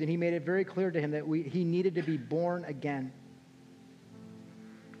saved, and he made it very clear to him that he needed to be born again.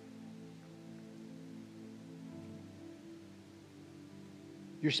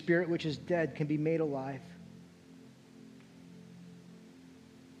 Your spirit, which is dead, can be made alive.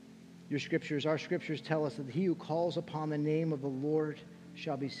 Our scriptures tell us that he who calls upon the name of the Lord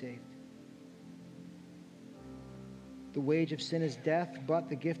shall be saved. The wage of sin is death, but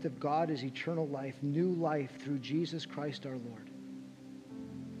the gift of God is eternal life, new life through Jesus Christ our Lord.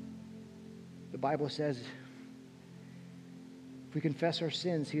 The Bible says, if we confess our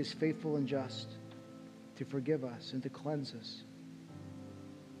sins, he is faithful and just to forgive us and to cleanse us.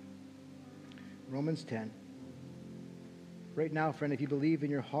 Romans 10. Right now, friend, if you believe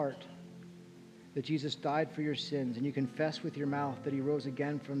in your heart that Jesus died for your sins and you confess with your mouth that he rose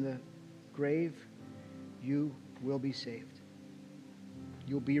again from the grave, you will be saved.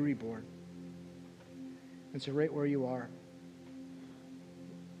 You'll be reborn. And so right where you are,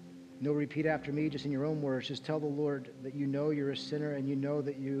 no repeat after me, just in your own words, just tell the Lord that you know you're a sinner and you know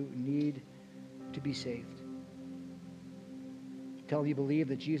that you need to be saved. Tell him you believe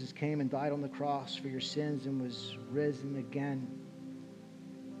that Jesus came and died on the cross for your sins and was risen again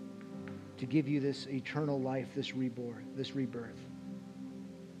to give you this eternal life, this rebirth.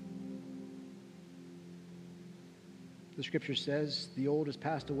 The scripture says, the old has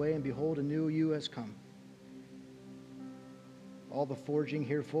passed away, and behold, a new you has come. All the forging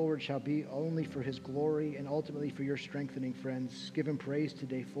here forward shall be only for his glory and ultimately for your strengthening, friends. Give him praise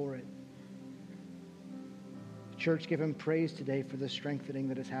today for it. Church, give him praise today for the strengthening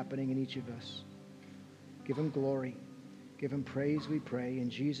that is happening in each of us. Give him glory. Give him praise, we pray, in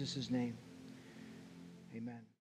Jesus' name. Amen.